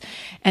dietitians.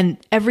 And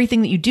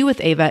everything that you do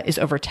with Ava is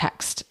over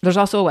text. There's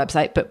also a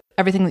website, but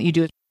everything that you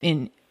do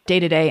in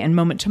day-to-day and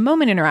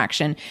moment-to-moment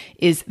interaction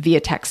is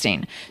via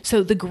texting.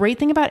 So the great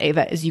thing about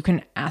Ava is you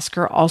can ask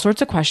her all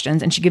sorts of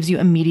questions and she gives you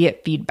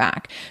immediate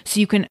feedback.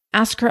 So you can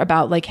ask her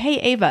about hey,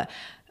 Ava,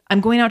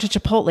 I'm going out to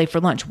Chipotle for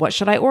lunch. What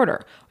should I order?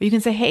 Or you can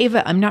say, hey,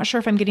 Ava, I'm not sure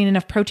if I'm getting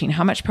enough protein.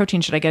 How much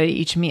protein should I get at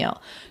each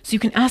meal? So you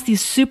can ask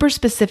these super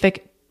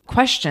specific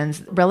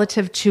questions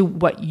relative to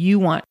what you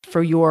want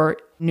for your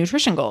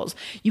nutrition goals.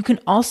 You can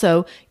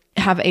also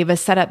have Ava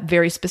set up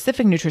very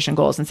specific nutrition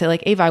goals and say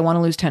Ava, I want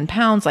to lose 10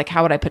 pounds.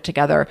 How would I put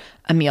together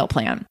a meal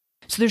plan?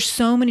 So there's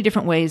so many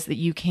different ways that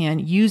you can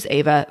use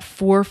Ava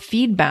for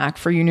feedback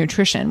for your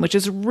nutrition, which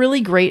is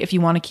really great if you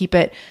want to keep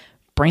it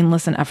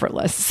brainless and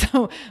effortless.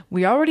 So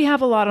we already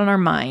have a lot on our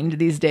mind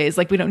these days.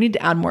 We don't need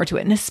to add more to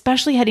it. And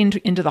especially heading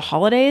into the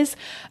holidays,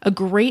 a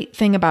great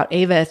thing about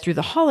Ava through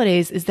the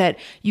holidays is that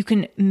you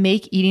can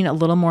make eating a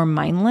little more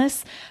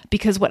mindless,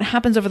 because what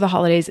happens over the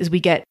holidays is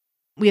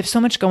we have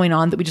so much going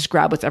on that we just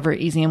grab whatever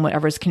easy and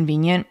whatever is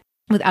convenient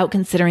without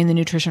considering the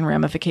nutrition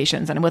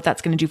ramifications and what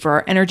that's going to do for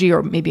our energy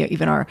or maybe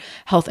even our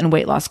health and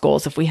weight loss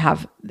goals if we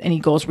have any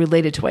goals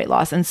related to weight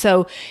loss. And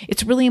so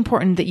it's really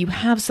important that you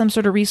have some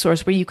sort of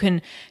resource where you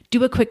can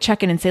do a quick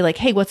check-in and say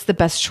hey, what's the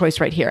best choice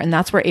right here? And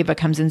that's where Ava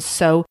comes in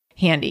so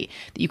handy.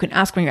 That you can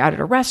ask when you're out at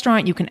a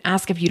restaurant. You can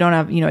ask if you don't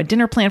have, a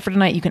dinner plan for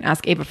tonight. You can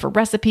ask Ava for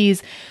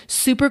recipes.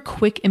 Super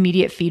quick,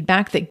 immediate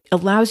feedback that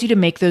allows you to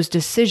make those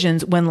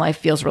decisions when life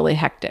feels really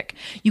hectic.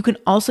 You can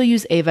also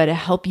use Ava to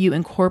help you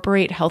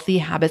incorporate healthy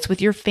habits with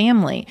your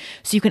family.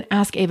 So you can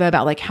ask Ava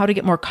about how to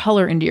get more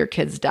color into your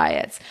kids'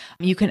 diets.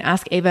 You can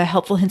ask Ava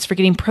helpful hints for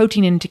getting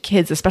protein into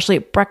kids, especially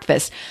at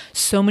breakfast.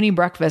 So many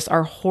breakfasts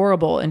are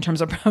horrible in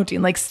terms of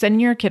protein. Sending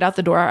your kid out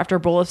the door after a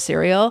bowl of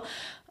cereal.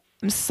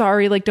 I'm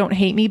sorry, don't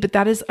hate me, but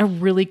that is a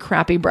really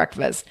crappy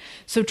breakfast.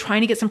 So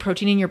trying to get some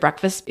protein in your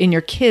breakfast in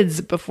your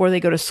kids before they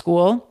go to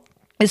school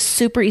is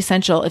super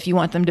essential if you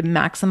want them to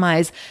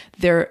maximize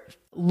their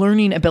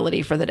learning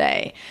ability for the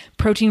day.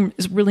 Protein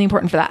is really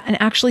important for that.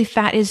 And actually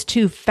fat is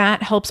too.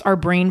 Fat helps our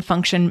brain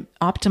function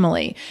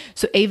optimally.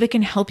 So Ava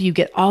can help you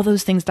get all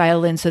those things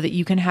dialed in so that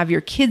you can have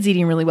your kids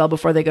eating really well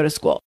before they go to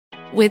school.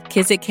 With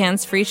Kizik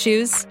hands-free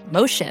shoes,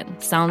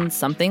 motion sounds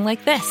something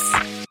like this.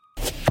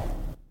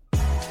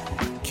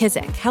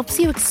 Kizik helps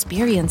you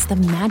experience the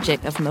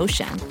magic of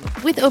motion.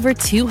 With over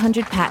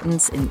 200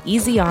 patents and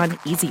easy-on,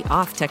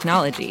 easy-off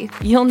technology,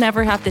 you'll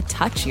never have to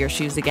touch your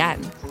shoes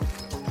again.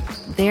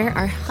 There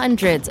are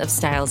hundreds of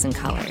styles and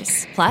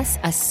colors, plus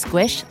a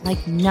squish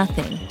like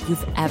nothing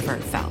you've ever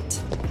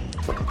felt.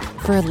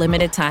 For a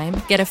limited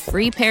time, get a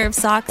free pair of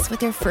socks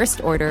with your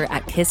first order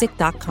at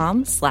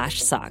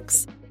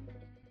kizik.com/socks.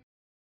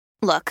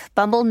 Look,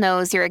 Bumble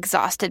knows you're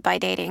exhausted by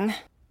dating.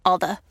 All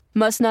the,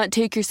 must not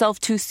take yourself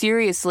too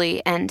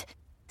seriously, and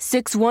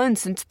 6'1"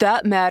 since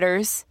that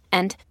matters.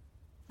 And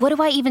what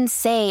do I even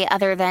say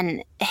other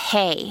than,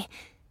 hey?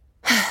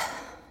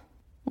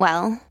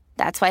 Well,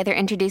 that's why they're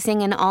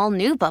introducing an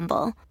all-new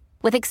Bumble,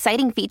 with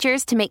exciting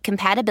features to make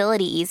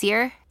compatibility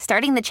easier,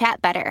 starting the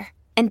chat better,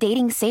 and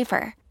dating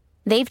safer.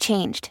 They've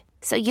changed,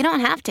 so you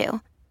don't have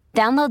to.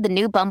 Download the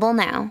new Bumble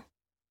now.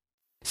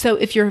 So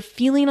if you're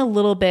feeling a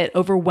little bit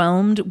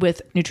overwhelmed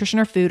with nutrition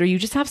or food, or you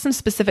just have some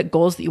specific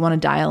goals that you want to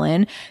dial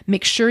in,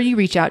 make sure you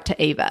reach out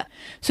to Ava.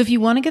 So if you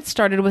want to get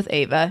started with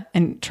Ava,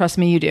 and trust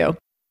me, you do.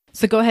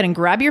 So go ahead and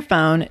grab your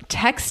phone,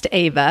 text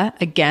Ava.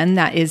 Again,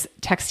 that is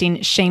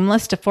texting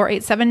shameless to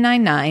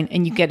 48799,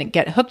 and you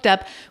get hooked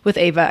up with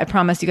Ava. I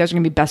promise you guys are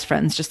going to be best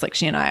friends, just like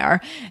she and I are.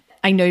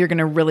 I know you're going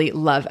to really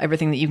love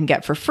everything that you can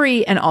get for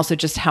free, and also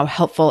just how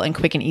helpful and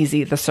quick and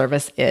easy the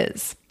service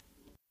is.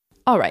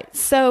 All right.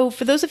 So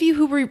for those of you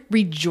who were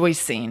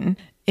rejoicing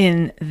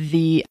in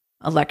the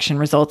election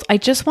results, I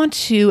just want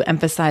to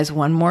emphasize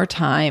one more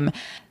time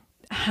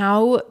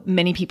how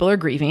many people are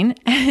grieving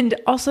and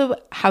also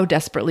how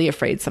desperately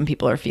afraid some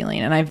people are feeling.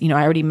 And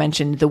I already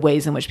mentioned the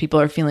ways in which people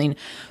are feeling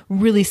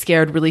really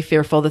scared, really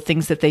fearful, the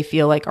things that they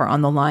feel like are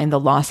on the line, the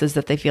losses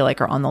that they feel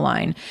like are on the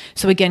line.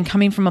 So again,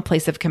 coming from a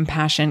place of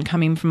compassion,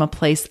 coming from a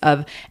place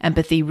of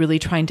empathy, really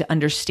trying to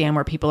understand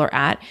where people are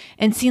at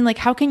and seeing like,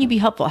 how can you be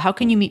helpful? How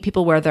can you meet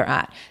people where they're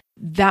at?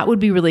 That would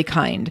be really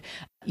kind.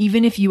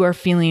 Even if you are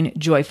feeling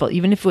joyful,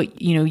 even if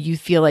you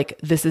feel like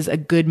this is a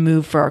good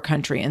move for our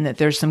country and that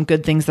there's some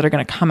good things that are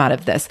going to come out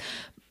of this,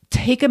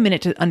 take a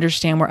minute to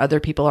understand where other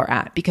people are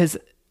at, because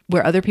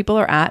where other people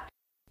are at,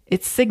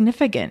 it's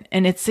significant.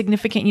 And it's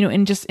significant,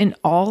 in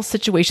all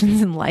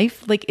situations in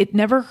life. Like, it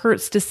never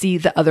hurts to see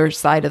the other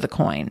side of the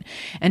coin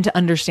and to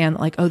understand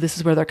like, oh, this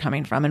is where they're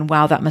coming from. And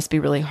wow, that must be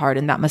really hard.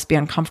 And that must be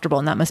uncomfortable.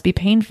 And that must be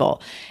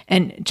painful.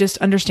 And just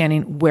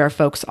understanding where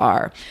folks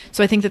are.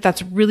 So I think that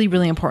that's really,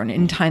 really important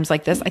in times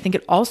like this. I think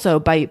it also,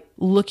 by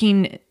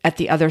looking at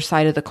the other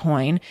side of the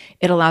coin,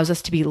 it allows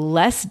us to be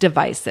less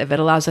divisive. It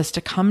allows us to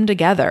come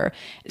together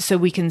so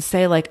we can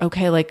say like,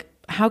 okay, like,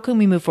 how can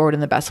we move forward in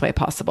the best way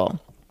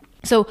possible?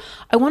 So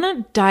I want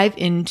to dive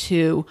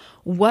into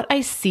what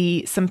I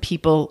see some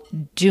people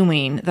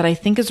doing that I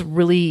think is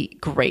really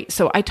great.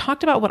 So I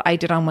talked about what I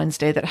did on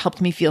Wednesday that helped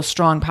me feel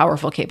strong,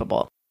 powerful,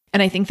 capable.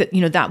 And I think that,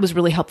 that was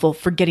really helpful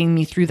for getting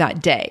me through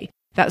that day.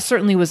 That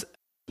certainly was,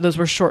 those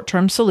were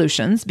short-term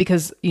solutions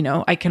because,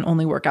 I can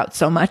only work out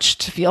so much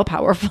to feel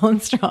powerful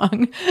and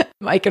strong.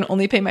 I can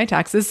only pay my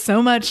taxes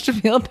so much to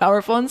feel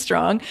powerful and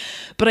strong.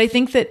 But I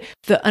think that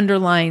the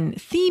underlying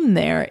theme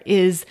there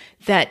is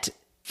that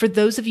for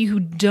those of you who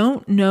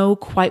don't know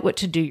quite what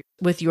to do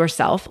with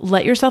yourself,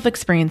 let yourself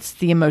experience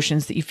the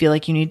emotions that you feel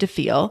like you need to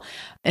feel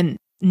and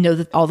know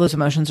that all those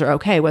emotions are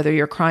okay, whether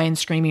you're crying,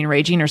 screaming,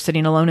 raging, or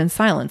sitting alone in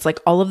silence. Like,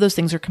 all of those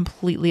things are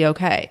completely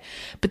okay.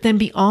 But then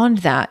beyond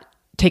that,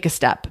 take a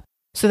step.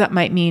 So that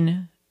might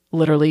mean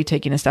literally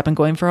taking a step and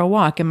going for a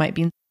walk. It might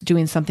be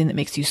doing something that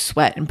makes you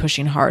sweat and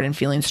pushing hard and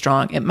feeling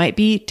strong. It might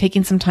be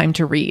taking some time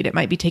to read. It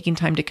might be taking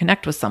time to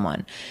connect with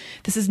someone.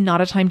 This is not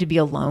a time to be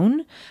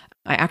alone.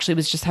 I actually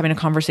was just having a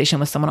conversation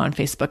with someone on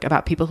Facebook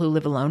about people who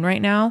live alone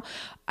right now.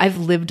 I've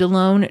lived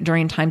alone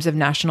during times of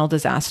national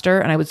disaster,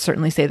 and I would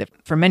certainly say that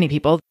for many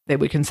people, they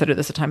would consider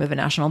this a time of a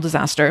national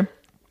disaster.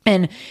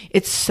 And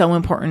it's so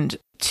important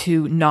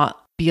to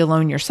not be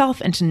alone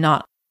yourself and to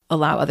not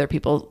allow other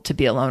people to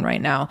be alone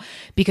right now,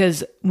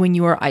 because when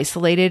you are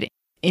isolated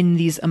in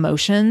these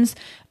emotions,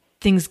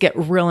 things get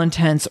real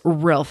intense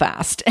real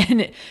fast.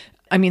 And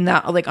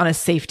that, like, on a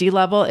safety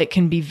level, it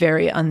can be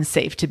very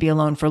unsafe to be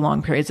alone for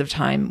long periods of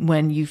time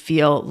when you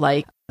feel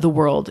like the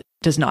world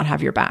does not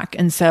have your back.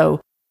 And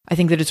so I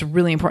think that it's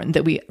really important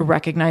that we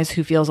recognize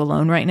who feels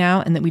alone right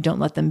now and that we don't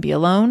let them be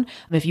alone.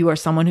 If you are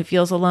someone who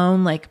feels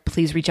alone, like,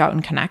 please reach out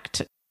and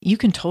connect. You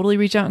can totally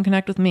reach out and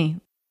connect with me.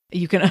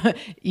 You can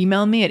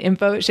email me at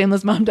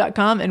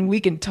info@shamelessmom.com and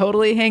we can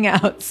totally hang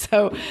out.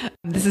 So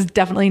this is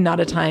definitely not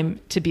a time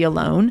to be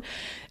alone.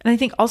 And I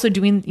think also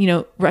doing,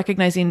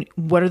 recognizing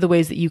what are the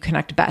ways that you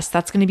connect best.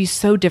 That's going to be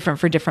so different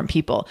for different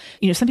people.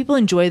 Some people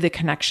enjoy the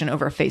connection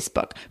over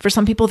Facebook. For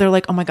some people, they're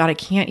like, oh my God, I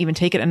can't even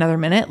take it another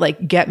minute.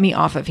 Like, get me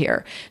off of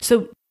here.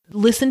 So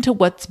listen to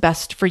what's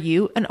best for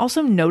you and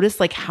also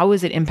notice, like, how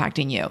is it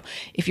impacting you?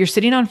 If you're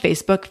sitting on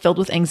Facebook filled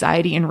with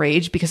anxiety and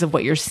rage because of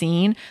what you're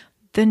seeing,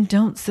 then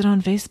don't sit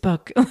on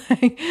Facebook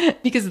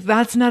because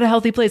that's not a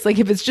healthy place. Like,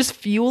 if it's just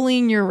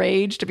fueling your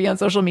rage to be on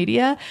social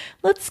media,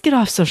 let's get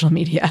off social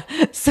media.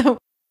 So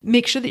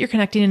make sure that you're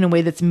connecting in a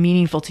way that's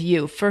meaningful to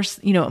you.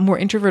 First, more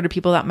introverted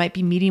people, that might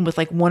be meeting with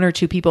like one or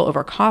two people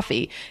over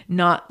coffee,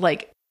 not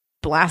like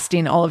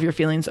blasting all of your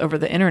feelings over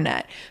the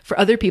internet. For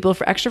other people,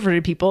 for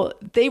extroverted people,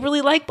 they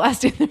really like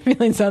blasting their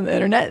feelings on the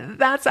internet.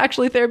 That's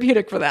actually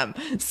therapeutic for them.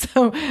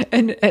 So,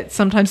 and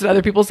sometimes at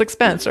other people's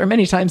expense, or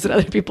many times at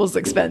other people's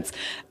expense.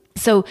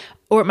 So,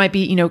 or it might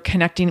be,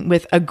 connecting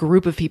with a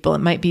group of people. It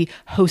might be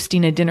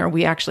hosting a dinner.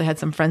 We actually had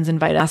some friends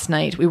invite us last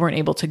night. We weren't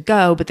able to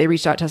go, but they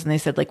reached out to us and they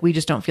said, like, we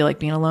just don't feel like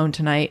being alone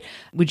tonight.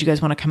 Would you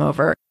guys want to come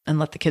over and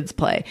let the kids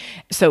play?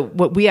 So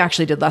what we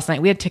actually did last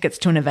night, we had tickets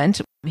to an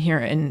event here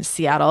in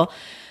Seattle.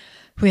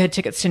 We had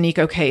tickets to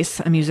Nico Case,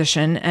 a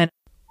musician. And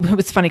it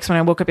was funny because when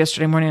I woke up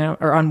yesterday morning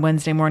or on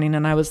Wednesday morning,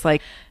 and I was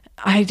like,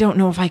 I don't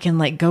know if I can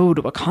like go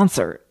to a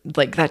concert.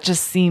 Like that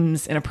just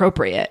seems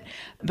inappropriate.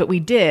 But we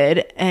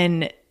did.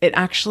 And it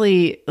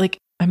actually, like,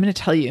 I'm going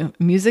to tell you,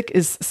 music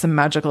is some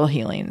magical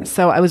healing.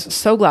 So I was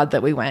so glad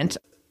that we went.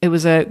 It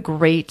was a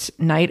great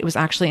night. It was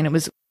actually, and it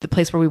was the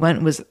place where we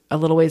went was a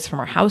little ways from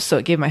our house. So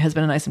it gave my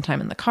husband and I some time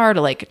in the car to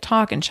like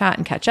talk and chat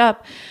and catch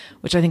up,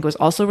 which I think was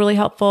also really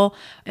helpful.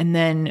 And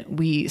then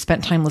we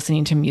spent time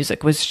listening to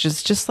music, which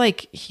is just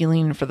like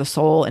healing for the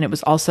soul. And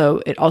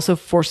it also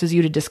forces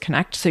you to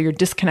disconnect. So you're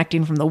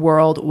disconnecting from the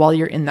world while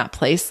you're in that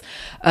place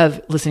of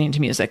listening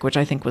to music, which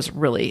I think was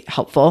really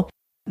helpful.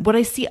 What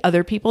I see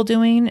other people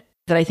doing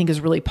that I think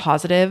is really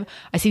positive,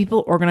 I see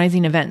people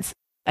organizing events.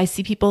 I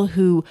see people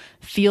who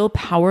feel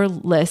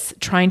powerless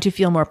trying to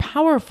feel more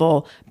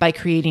powerful by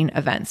creating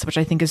events, which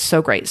I think is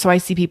so great. So I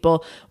see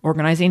people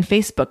organizing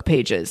Facebook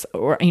pages,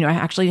 or, I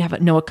actually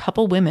know a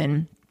couple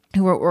women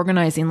who are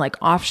organizing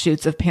like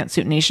offshoots of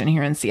Pantsuit Nation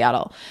here in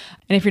Seattle.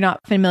 And if you're not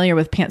familiar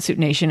with Pantsuit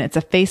Nation, it's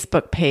a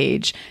Facebook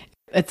page.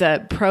 It's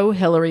a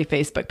pro-Hillary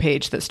Facebook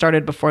page that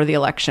started before the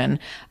election,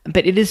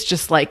 but it is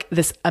just like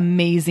this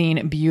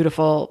amazing,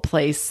 beautiful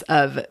place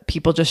of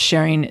people just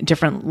sharing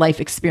different life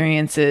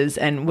experiences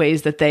and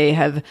ways that they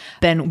have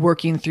been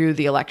working through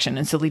the election.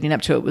 And so leading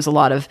up to it was a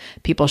lot of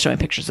people showing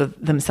pictures of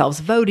themselves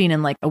voting,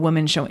 and like a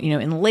woman showing,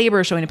 in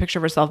labor, showing a picture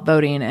of herself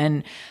voting,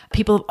 and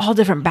people of all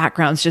different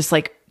backgrounds just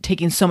like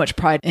taking so much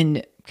pride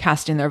in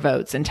casting their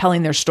votes and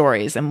telling their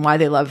stories and why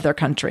they love their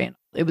country.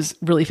 It was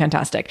really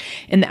fantastic.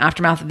 In the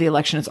aftermath of the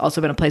election, it's also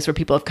been a place where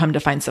people have come to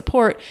find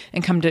support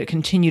and come to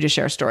continue to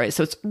share stories.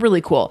 So it's really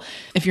cool.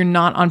 If you're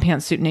not on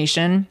Pantsuit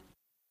Nation,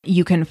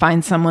 you can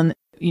find someone,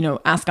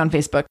 ask on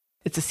Facebook.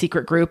 It's a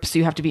secret group, so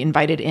you have to be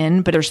invited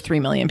in, but there's 3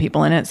 million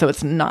people in it, so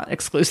it's not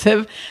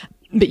exclusive.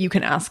 But you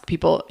can ask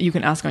people, you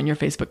can ask on your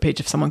Facebook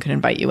page if someone can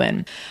invite you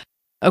in.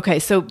 Okay,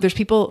 so there's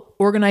people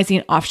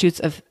organizing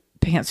offshoots of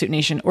Pantsuit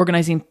Nation,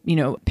 organizing,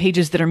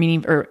 pages that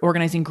are or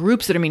organizing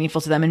groups that are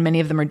meaningful to them. And many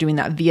of them are doing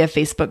that via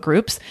Facebook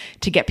groups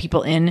to get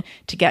people in,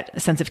 to get a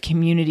sense of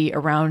community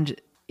around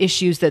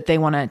issues that they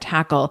want to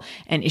tackle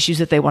and issues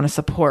that they want to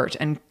support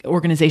and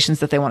organizations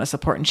that they want to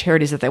support and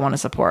charities that they want to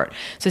support.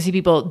 So I see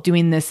people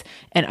doing this.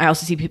 And I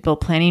also see people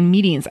planning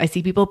meetings. I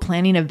see people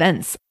planning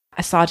events.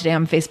 I saw today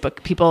on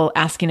Facebook, people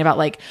asking about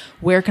like,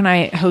 where can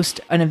I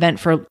host an event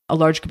for a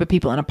large group of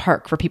people in a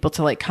park for people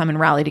to like come and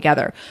rally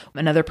together?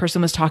 Another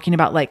person was talking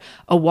about like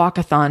a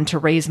walkathon to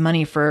raise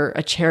money for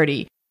a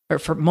charity or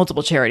for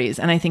multiple charities.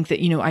 And I think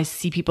that, I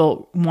see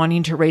people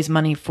wanting to raise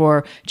money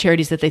for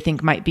charities that they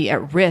think might be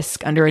at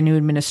risk under a new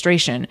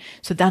administration.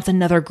 So that's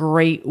another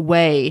great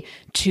way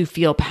to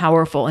feel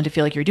powerful and to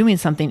feel like you're doing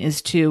something,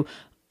 is to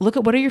look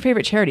at what are your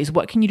favorite charities?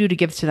 What can you do to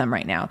give to them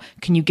right now?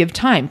 Can you give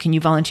time? Can you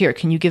volunteer?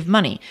 Can you give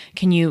money?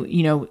 Can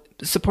you,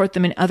 support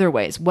them in other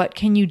ways? What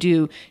can you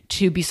do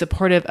to be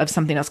supportive of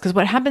something else? Because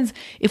what happens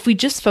if we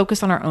just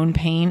focus on our own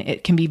pain,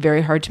 it can be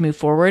very hard to move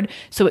forward.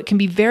 So it can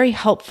be very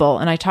helpful.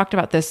 And I talked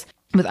about this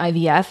with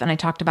IVF, and I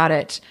talked about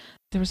it.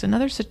 There was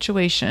another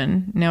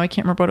situation, now I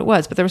can't remember what it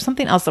was, but there was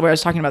something else where I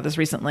was talking about this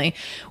recently,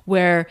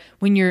 where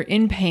when you're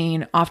in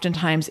pain,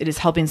 oftentimes it is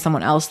helping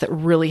someone else that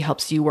really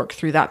helps you work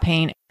through that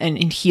pain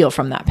and heal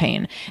from that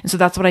pain. And so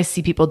that's what I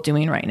see people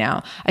doing right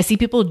now. I see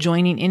people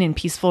joining in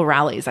peaceful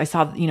rallies. I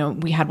saw,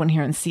 we had one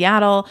here in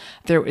Seattle.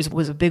 There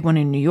was a big one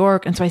in New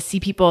York. And so I see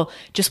people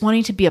just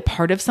wanting to be a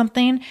part of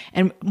something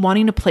and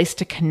wanting a place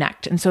to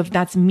connect. And so if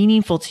that's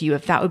meaningful to you,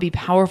 if that would be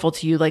powerful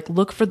to you, like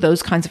look for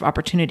those kinds of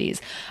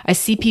opportunities. I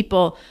see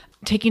people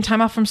taking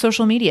time off from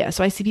social media.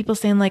 So I see people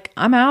saying like,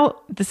 I'm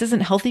out, this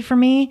isn't healthy for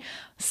me,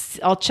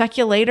 I'll check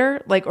you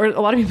later. Like, or a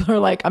lot of people are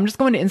like, I'm just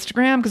going to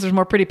Instagram because there's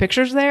more pretty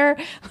pictures there.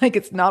 Like,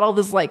 it's not all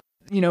this like,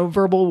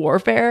 verbal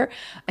warfare.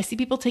 I see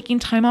people taking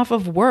time off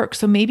of work.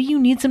 So maybe you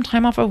need some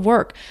time off of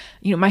work.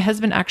 My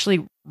husband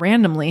actually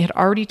randomly had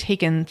already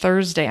taken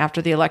Thursday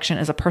after the election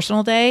as a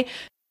personal day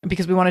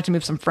because we wanted to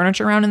move some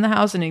furniture around in the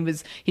house, and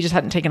he just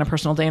hadn't taken a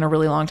personal day in a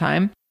really long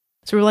time.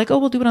 So we were like, oh,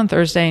 we'll do it on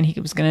Thursday. And he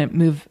was going to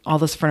move all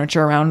this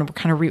furniture around, and we're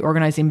kind of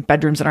reorganizing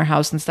bedrooms in our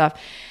house and stuff.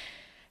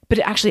 But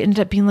it actually ended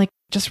up being like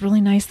just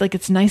really nice. Like,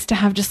 it's nice to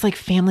have just like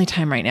family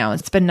time right now.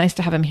 It's been nice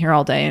to have him here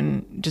all day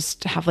and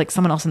just to have like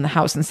someone else in the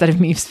house instead of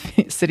me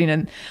sitting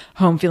at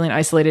home feeling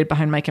isolated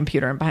behind my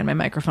computer and behind my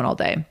microphone all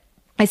day.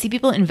 I see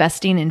people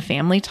investing in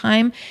family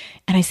time,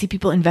 and I see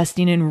people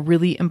investing in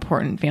really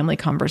important family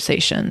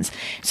conversations.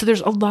 So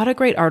there's a lot of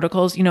great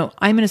articles.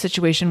 I'm in a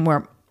situation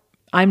where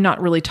I'm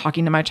not really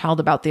talking to my child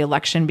about the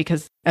election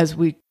because, as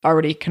we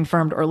already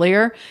confirmed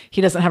earlier,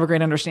 he doesn't have a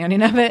great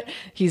understanding of it.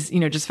 He's,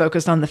 just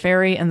focused on the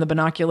fairy and the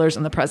binoculars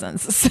and the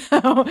presents.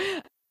 So,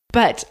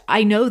 but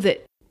I know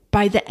that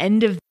by the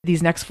end of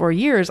these next 4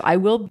 years, I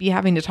will be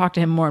having to talk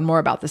to him more and more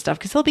about this stuff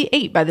because he'll be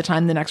 8 by the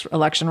time the next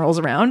election rolls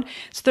around.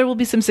 So there will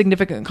be some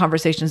significant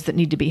conversations that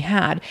need to be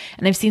had.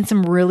 And I've seen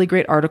some really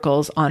great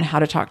articles on how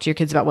to talk to your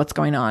kids about what's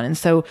going on. And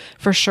so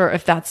for sure,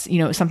 if that's,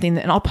 something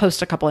that, and I'll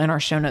post a couple in our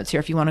show notes here,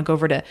 if you want to go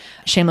over to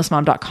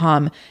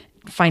shamelessmom.com,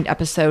 find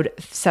episode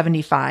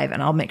 75,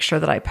 and I'll make sure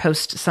that I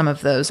post some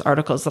of those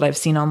articles that I've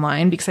seen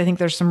online because I think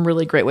there's some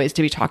really great ways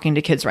to be talking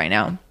to kids right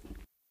now.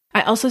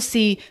 I also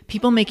see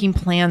people making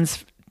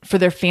plans for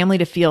their family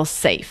to feel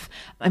safe.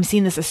 I'm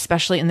seeing this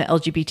especially in the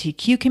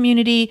LGBTQ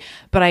community,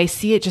 but I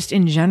see it just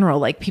in general,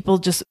 like people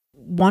just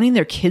wanting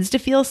their kids to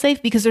feel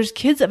safe because there's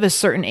kids of a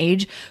certain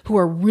age who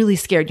are really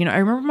scared. I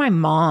remember my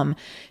mom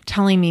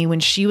telling me when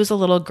she was a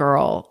little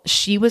girl,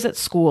 she was at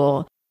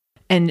school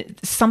and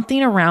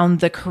something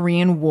around the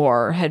Korean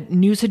War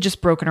news had just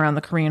broken around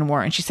the Korean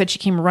War. And she said she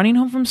came running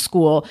home from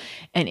school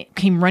and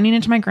came running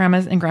into my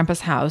grandma's and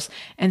grandpa's house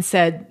and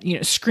said,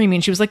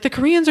 screaming. She was like, the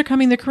Koreans are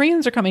coming, the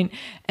Koreans are coming.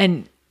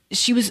 And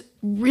she was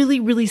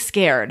really, really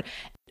scared.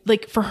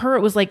 Like for her,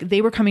 it was like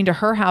they were coming to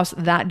her house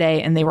that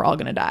day and they were all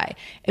going to die.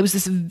 It was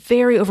this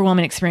very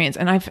overwhelming experience.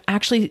 And I've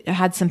actually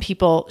had some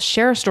people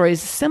share stories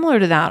similar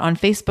to that on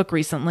Facebook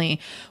recently,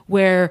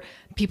 where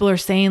people are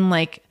saying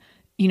like,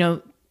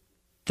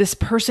 this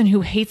person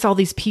who hates all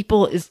these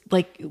people is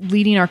like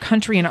leading our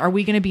country. And are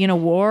we going to be in a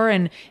war?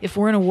 And if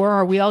we're in a war,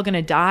 are we all going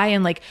to die?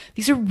 And like,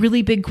 these are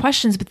really big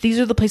questions, but these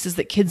are the places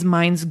that kids'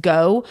 minds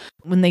go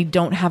when they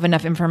don't have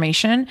enough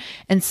information.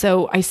 And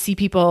so I see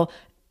people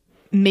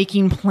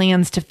making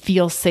plans to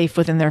feel safe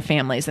within their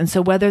families. And so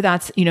whether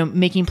that's,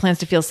 making plans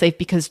to feel safe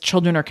because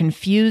children are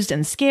confused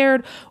and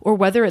scared, or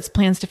whether it's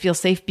plans to feel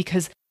safe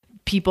because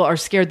people are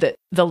scared that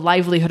the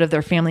livelihood of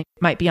their family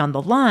might be on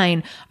the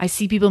line, I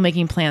see people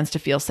making plans to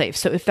feel safe.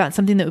 So if that's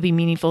something that would be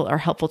meaningful or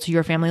helpful to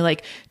your family,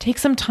 like take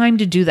some time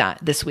to do that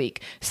this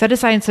week. Set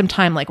aside some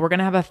time, like we're going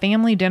to have a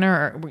family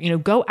dinner, or,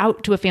 go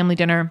out to a family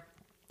dinner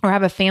or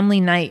have a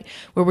family night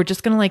where we're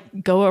just going to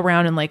like go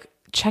around and like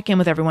check in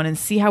with everyone and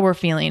see how we're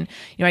feeling.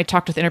 I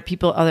talked with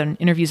other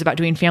interviews about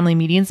doing family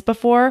meetings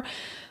before.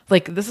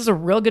 Like this is a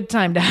real good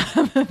time to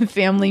have a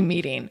family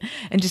meeting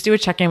and just do a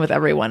check-in with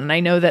everyone. And I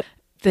know that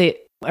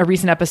a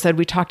recent episode,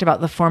 we talked about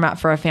the format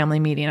for a family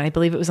meeting. I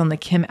believe it was on the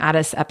Kim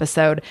Addis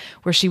episode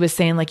where she was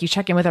saying like, you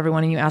check in with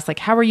everyone and you ask like,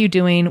 how are you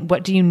doing?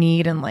 What do you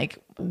need? And like,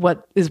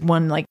 what is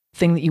one like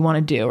thing that you want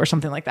to do or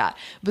something like that.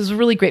 It was a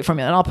really great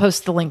formula. And I'll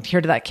post the link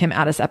here to that Kim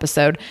Addis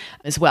episode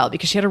as well,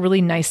 because she had a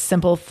really nice,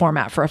 simple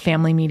format for a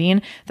family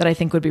meeting that I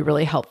think would be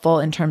really helpful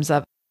in terms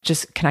of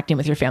just connecting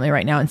with your family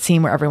right now and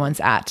seeing where everyone's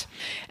at.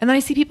 And then I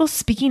see people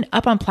speaking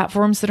up on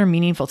platforms that are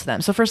meaningful to them.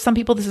 So for some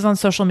people, this is on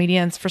social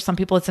media, and for some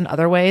people, it's in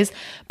other ways.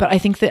 But I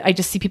think that I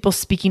just see people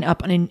speaking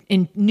up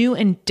in new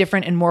and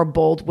different and more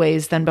bold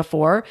ways than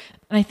before.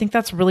 And I think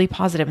that's really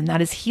positive, and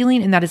that is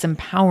healing and that is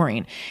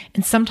empowering.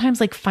 And sometimes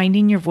like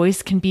finding your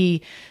voice can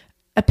be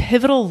a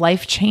pivotal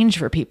life change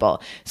for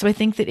people. So I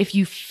think that if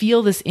you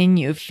feel this in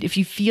you, if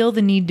you feel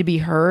the need to be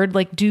heard,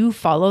 like do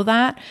follow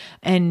that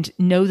and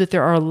know that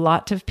there are a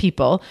lot of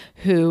people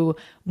who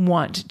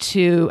want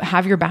to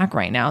have your back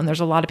right now. And there's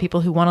a lot of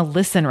people who want to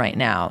listen right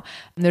now.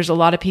 And there's a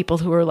lot of people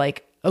who are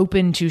like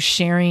open to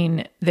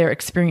sharing their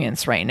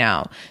experience right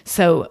now.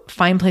 So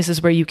find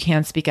places where you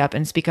can speak up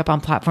and speak up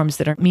on platforms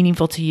that are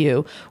meaningful to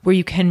you, where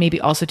you can maybe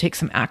also take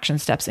some action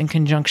steps in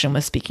conjunction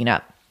with speaking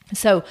up.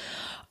 So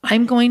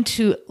I'm going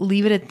to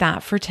leave it at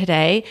that for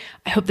today.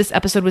 I hope this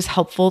episode was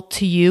helpful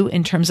to you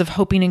in terms of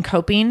hoping and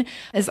coping.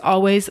 As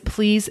always,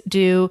 please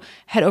do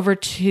head over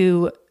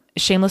to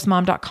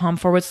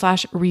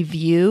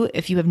shamelessmom.com/review.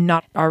 If you have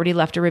not already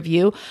left a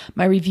review,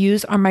 my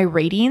reviews are my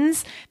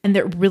ratings and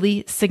they're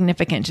really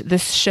significant.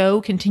 This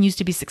show continues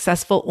to be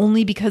successful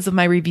only because of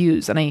my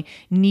reviews, and I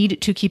need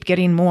to keep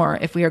getting more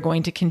if we are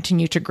going to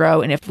continue to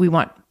grow and if we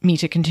want me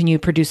to continue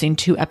producing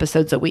 2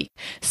 episodes a week.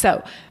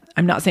 So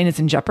I'm not saying it's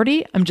in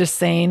jeopardy. I'm just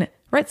saying,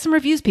 write some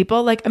reviews,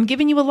 people. Like, I'm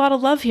giving you a lot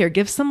of love here.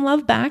 Give some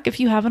love back if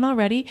you haven't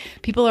already.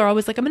 People are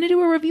always like, I'm going to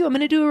do a review. I'm going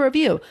to do a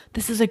review.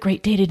 This is a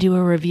great day to do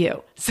a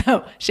review.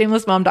 So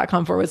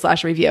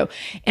shamelessmom.com/review.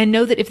 And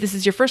know that if this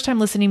is your first time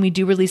listening, we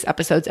do release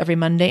episodes every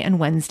Monday and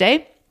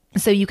Wednesday.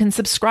 So you can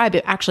subscribe.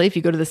 Actually, if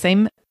you go to the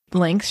same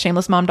link,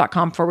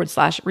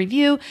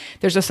 shamelessmom.com/review,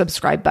 there's a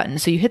subscribe button.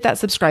 So you hit that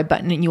subscribe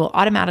button and you will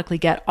automatically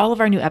get all of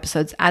our new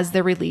episodes as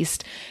they're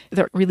released.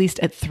 They're released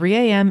at 3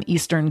 a.m.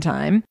 Eastern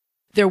time.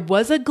 There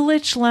was a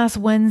glitch last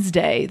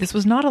Wednesday. This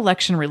was not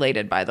election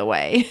related, by the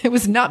way. It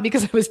was not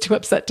because I was too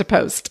upset to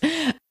post.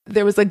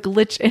 There was a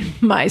glitch in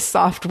my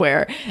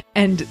software,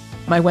 and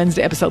my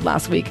Wednesday episode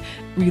last week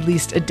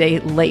released a day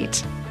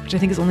late, which I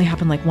think has only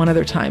happened like one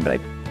other time, but I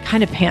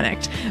kind of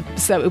panicked.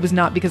 So it was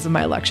not because of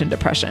my election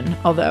depression,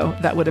 although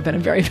that would have been a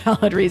very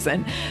valid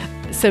reason.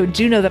 So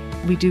do know that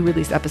we do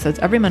release episodes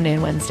every Monday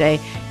and Wednesday,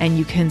 and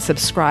you can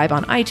subscribe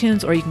on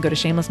iTunes, or you can go to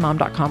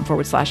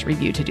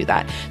shamelessmom.com/review to do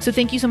that. So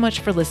thank you so much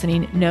for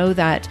listening. Know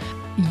that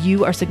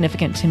you are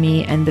significant to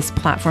me, and this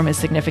platform is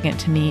significant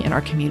to me, and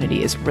our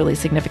community is really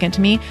significant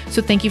to me.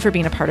 So thank you for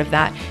being a part of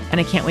that. And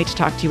I can't wait to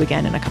talk to you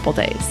again in a couple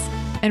days.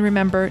 And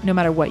remember, no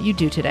matter what you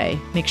do today,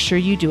 make sure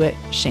you do it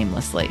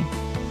shamelessly.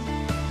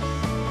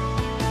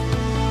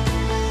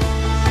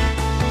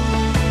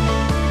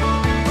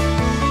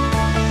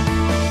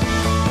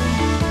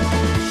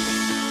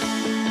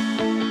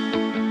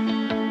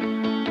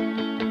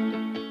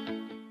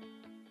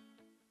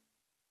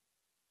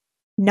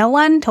 No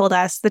one told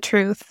us the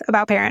truth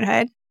about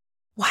parenthood.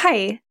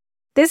 Why?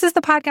 This is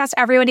the podcast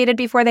everyone needed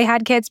before they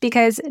had kids,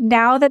 because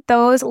now that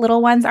those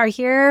little ones are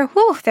here,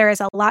 there is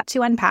a lot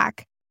to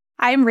unpack.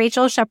 I'm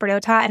Rachel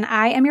Shepardota, and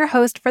I am your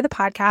host for the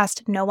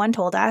podcast No One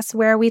Told Us,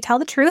 where we tell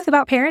the truth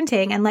about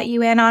parenting and let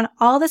you in on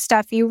all the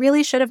stuff you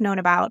really should have known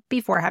about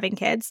before having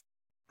kids.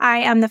 I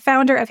am the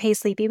founder of Hey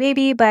Sleepy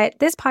Baby, but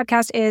this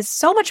podcast is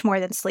so much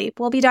more than sleep.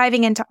 We'll be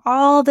diving into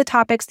all the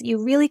topics that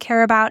you really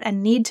care about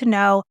and need to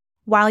know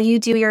while you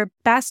do your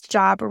best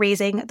job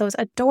raising those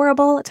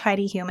adorable,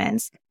 tiny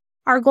humans.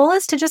 Our goal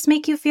is to just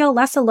make you feel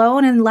less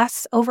alone and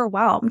less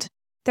overwhelmed.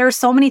 There are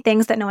so many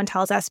things that no one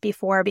tells us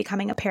before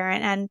becoming a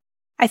parent, and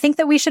I think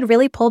that we should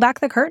really pull back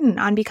the curtain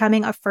on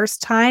becoming a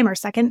first-time or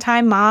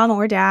second-time mom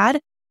or dad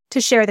to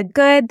share the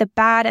good, the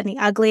bad, and the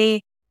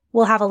ugly.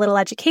 We'll have a little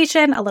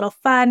education, a little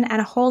fun,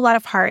 and a whole lot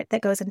of heart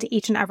that goes into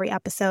each and every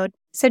episode.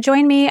 So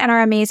join me and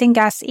our amazing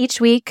guests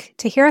each week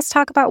to hear us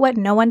talk about what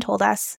no one told us.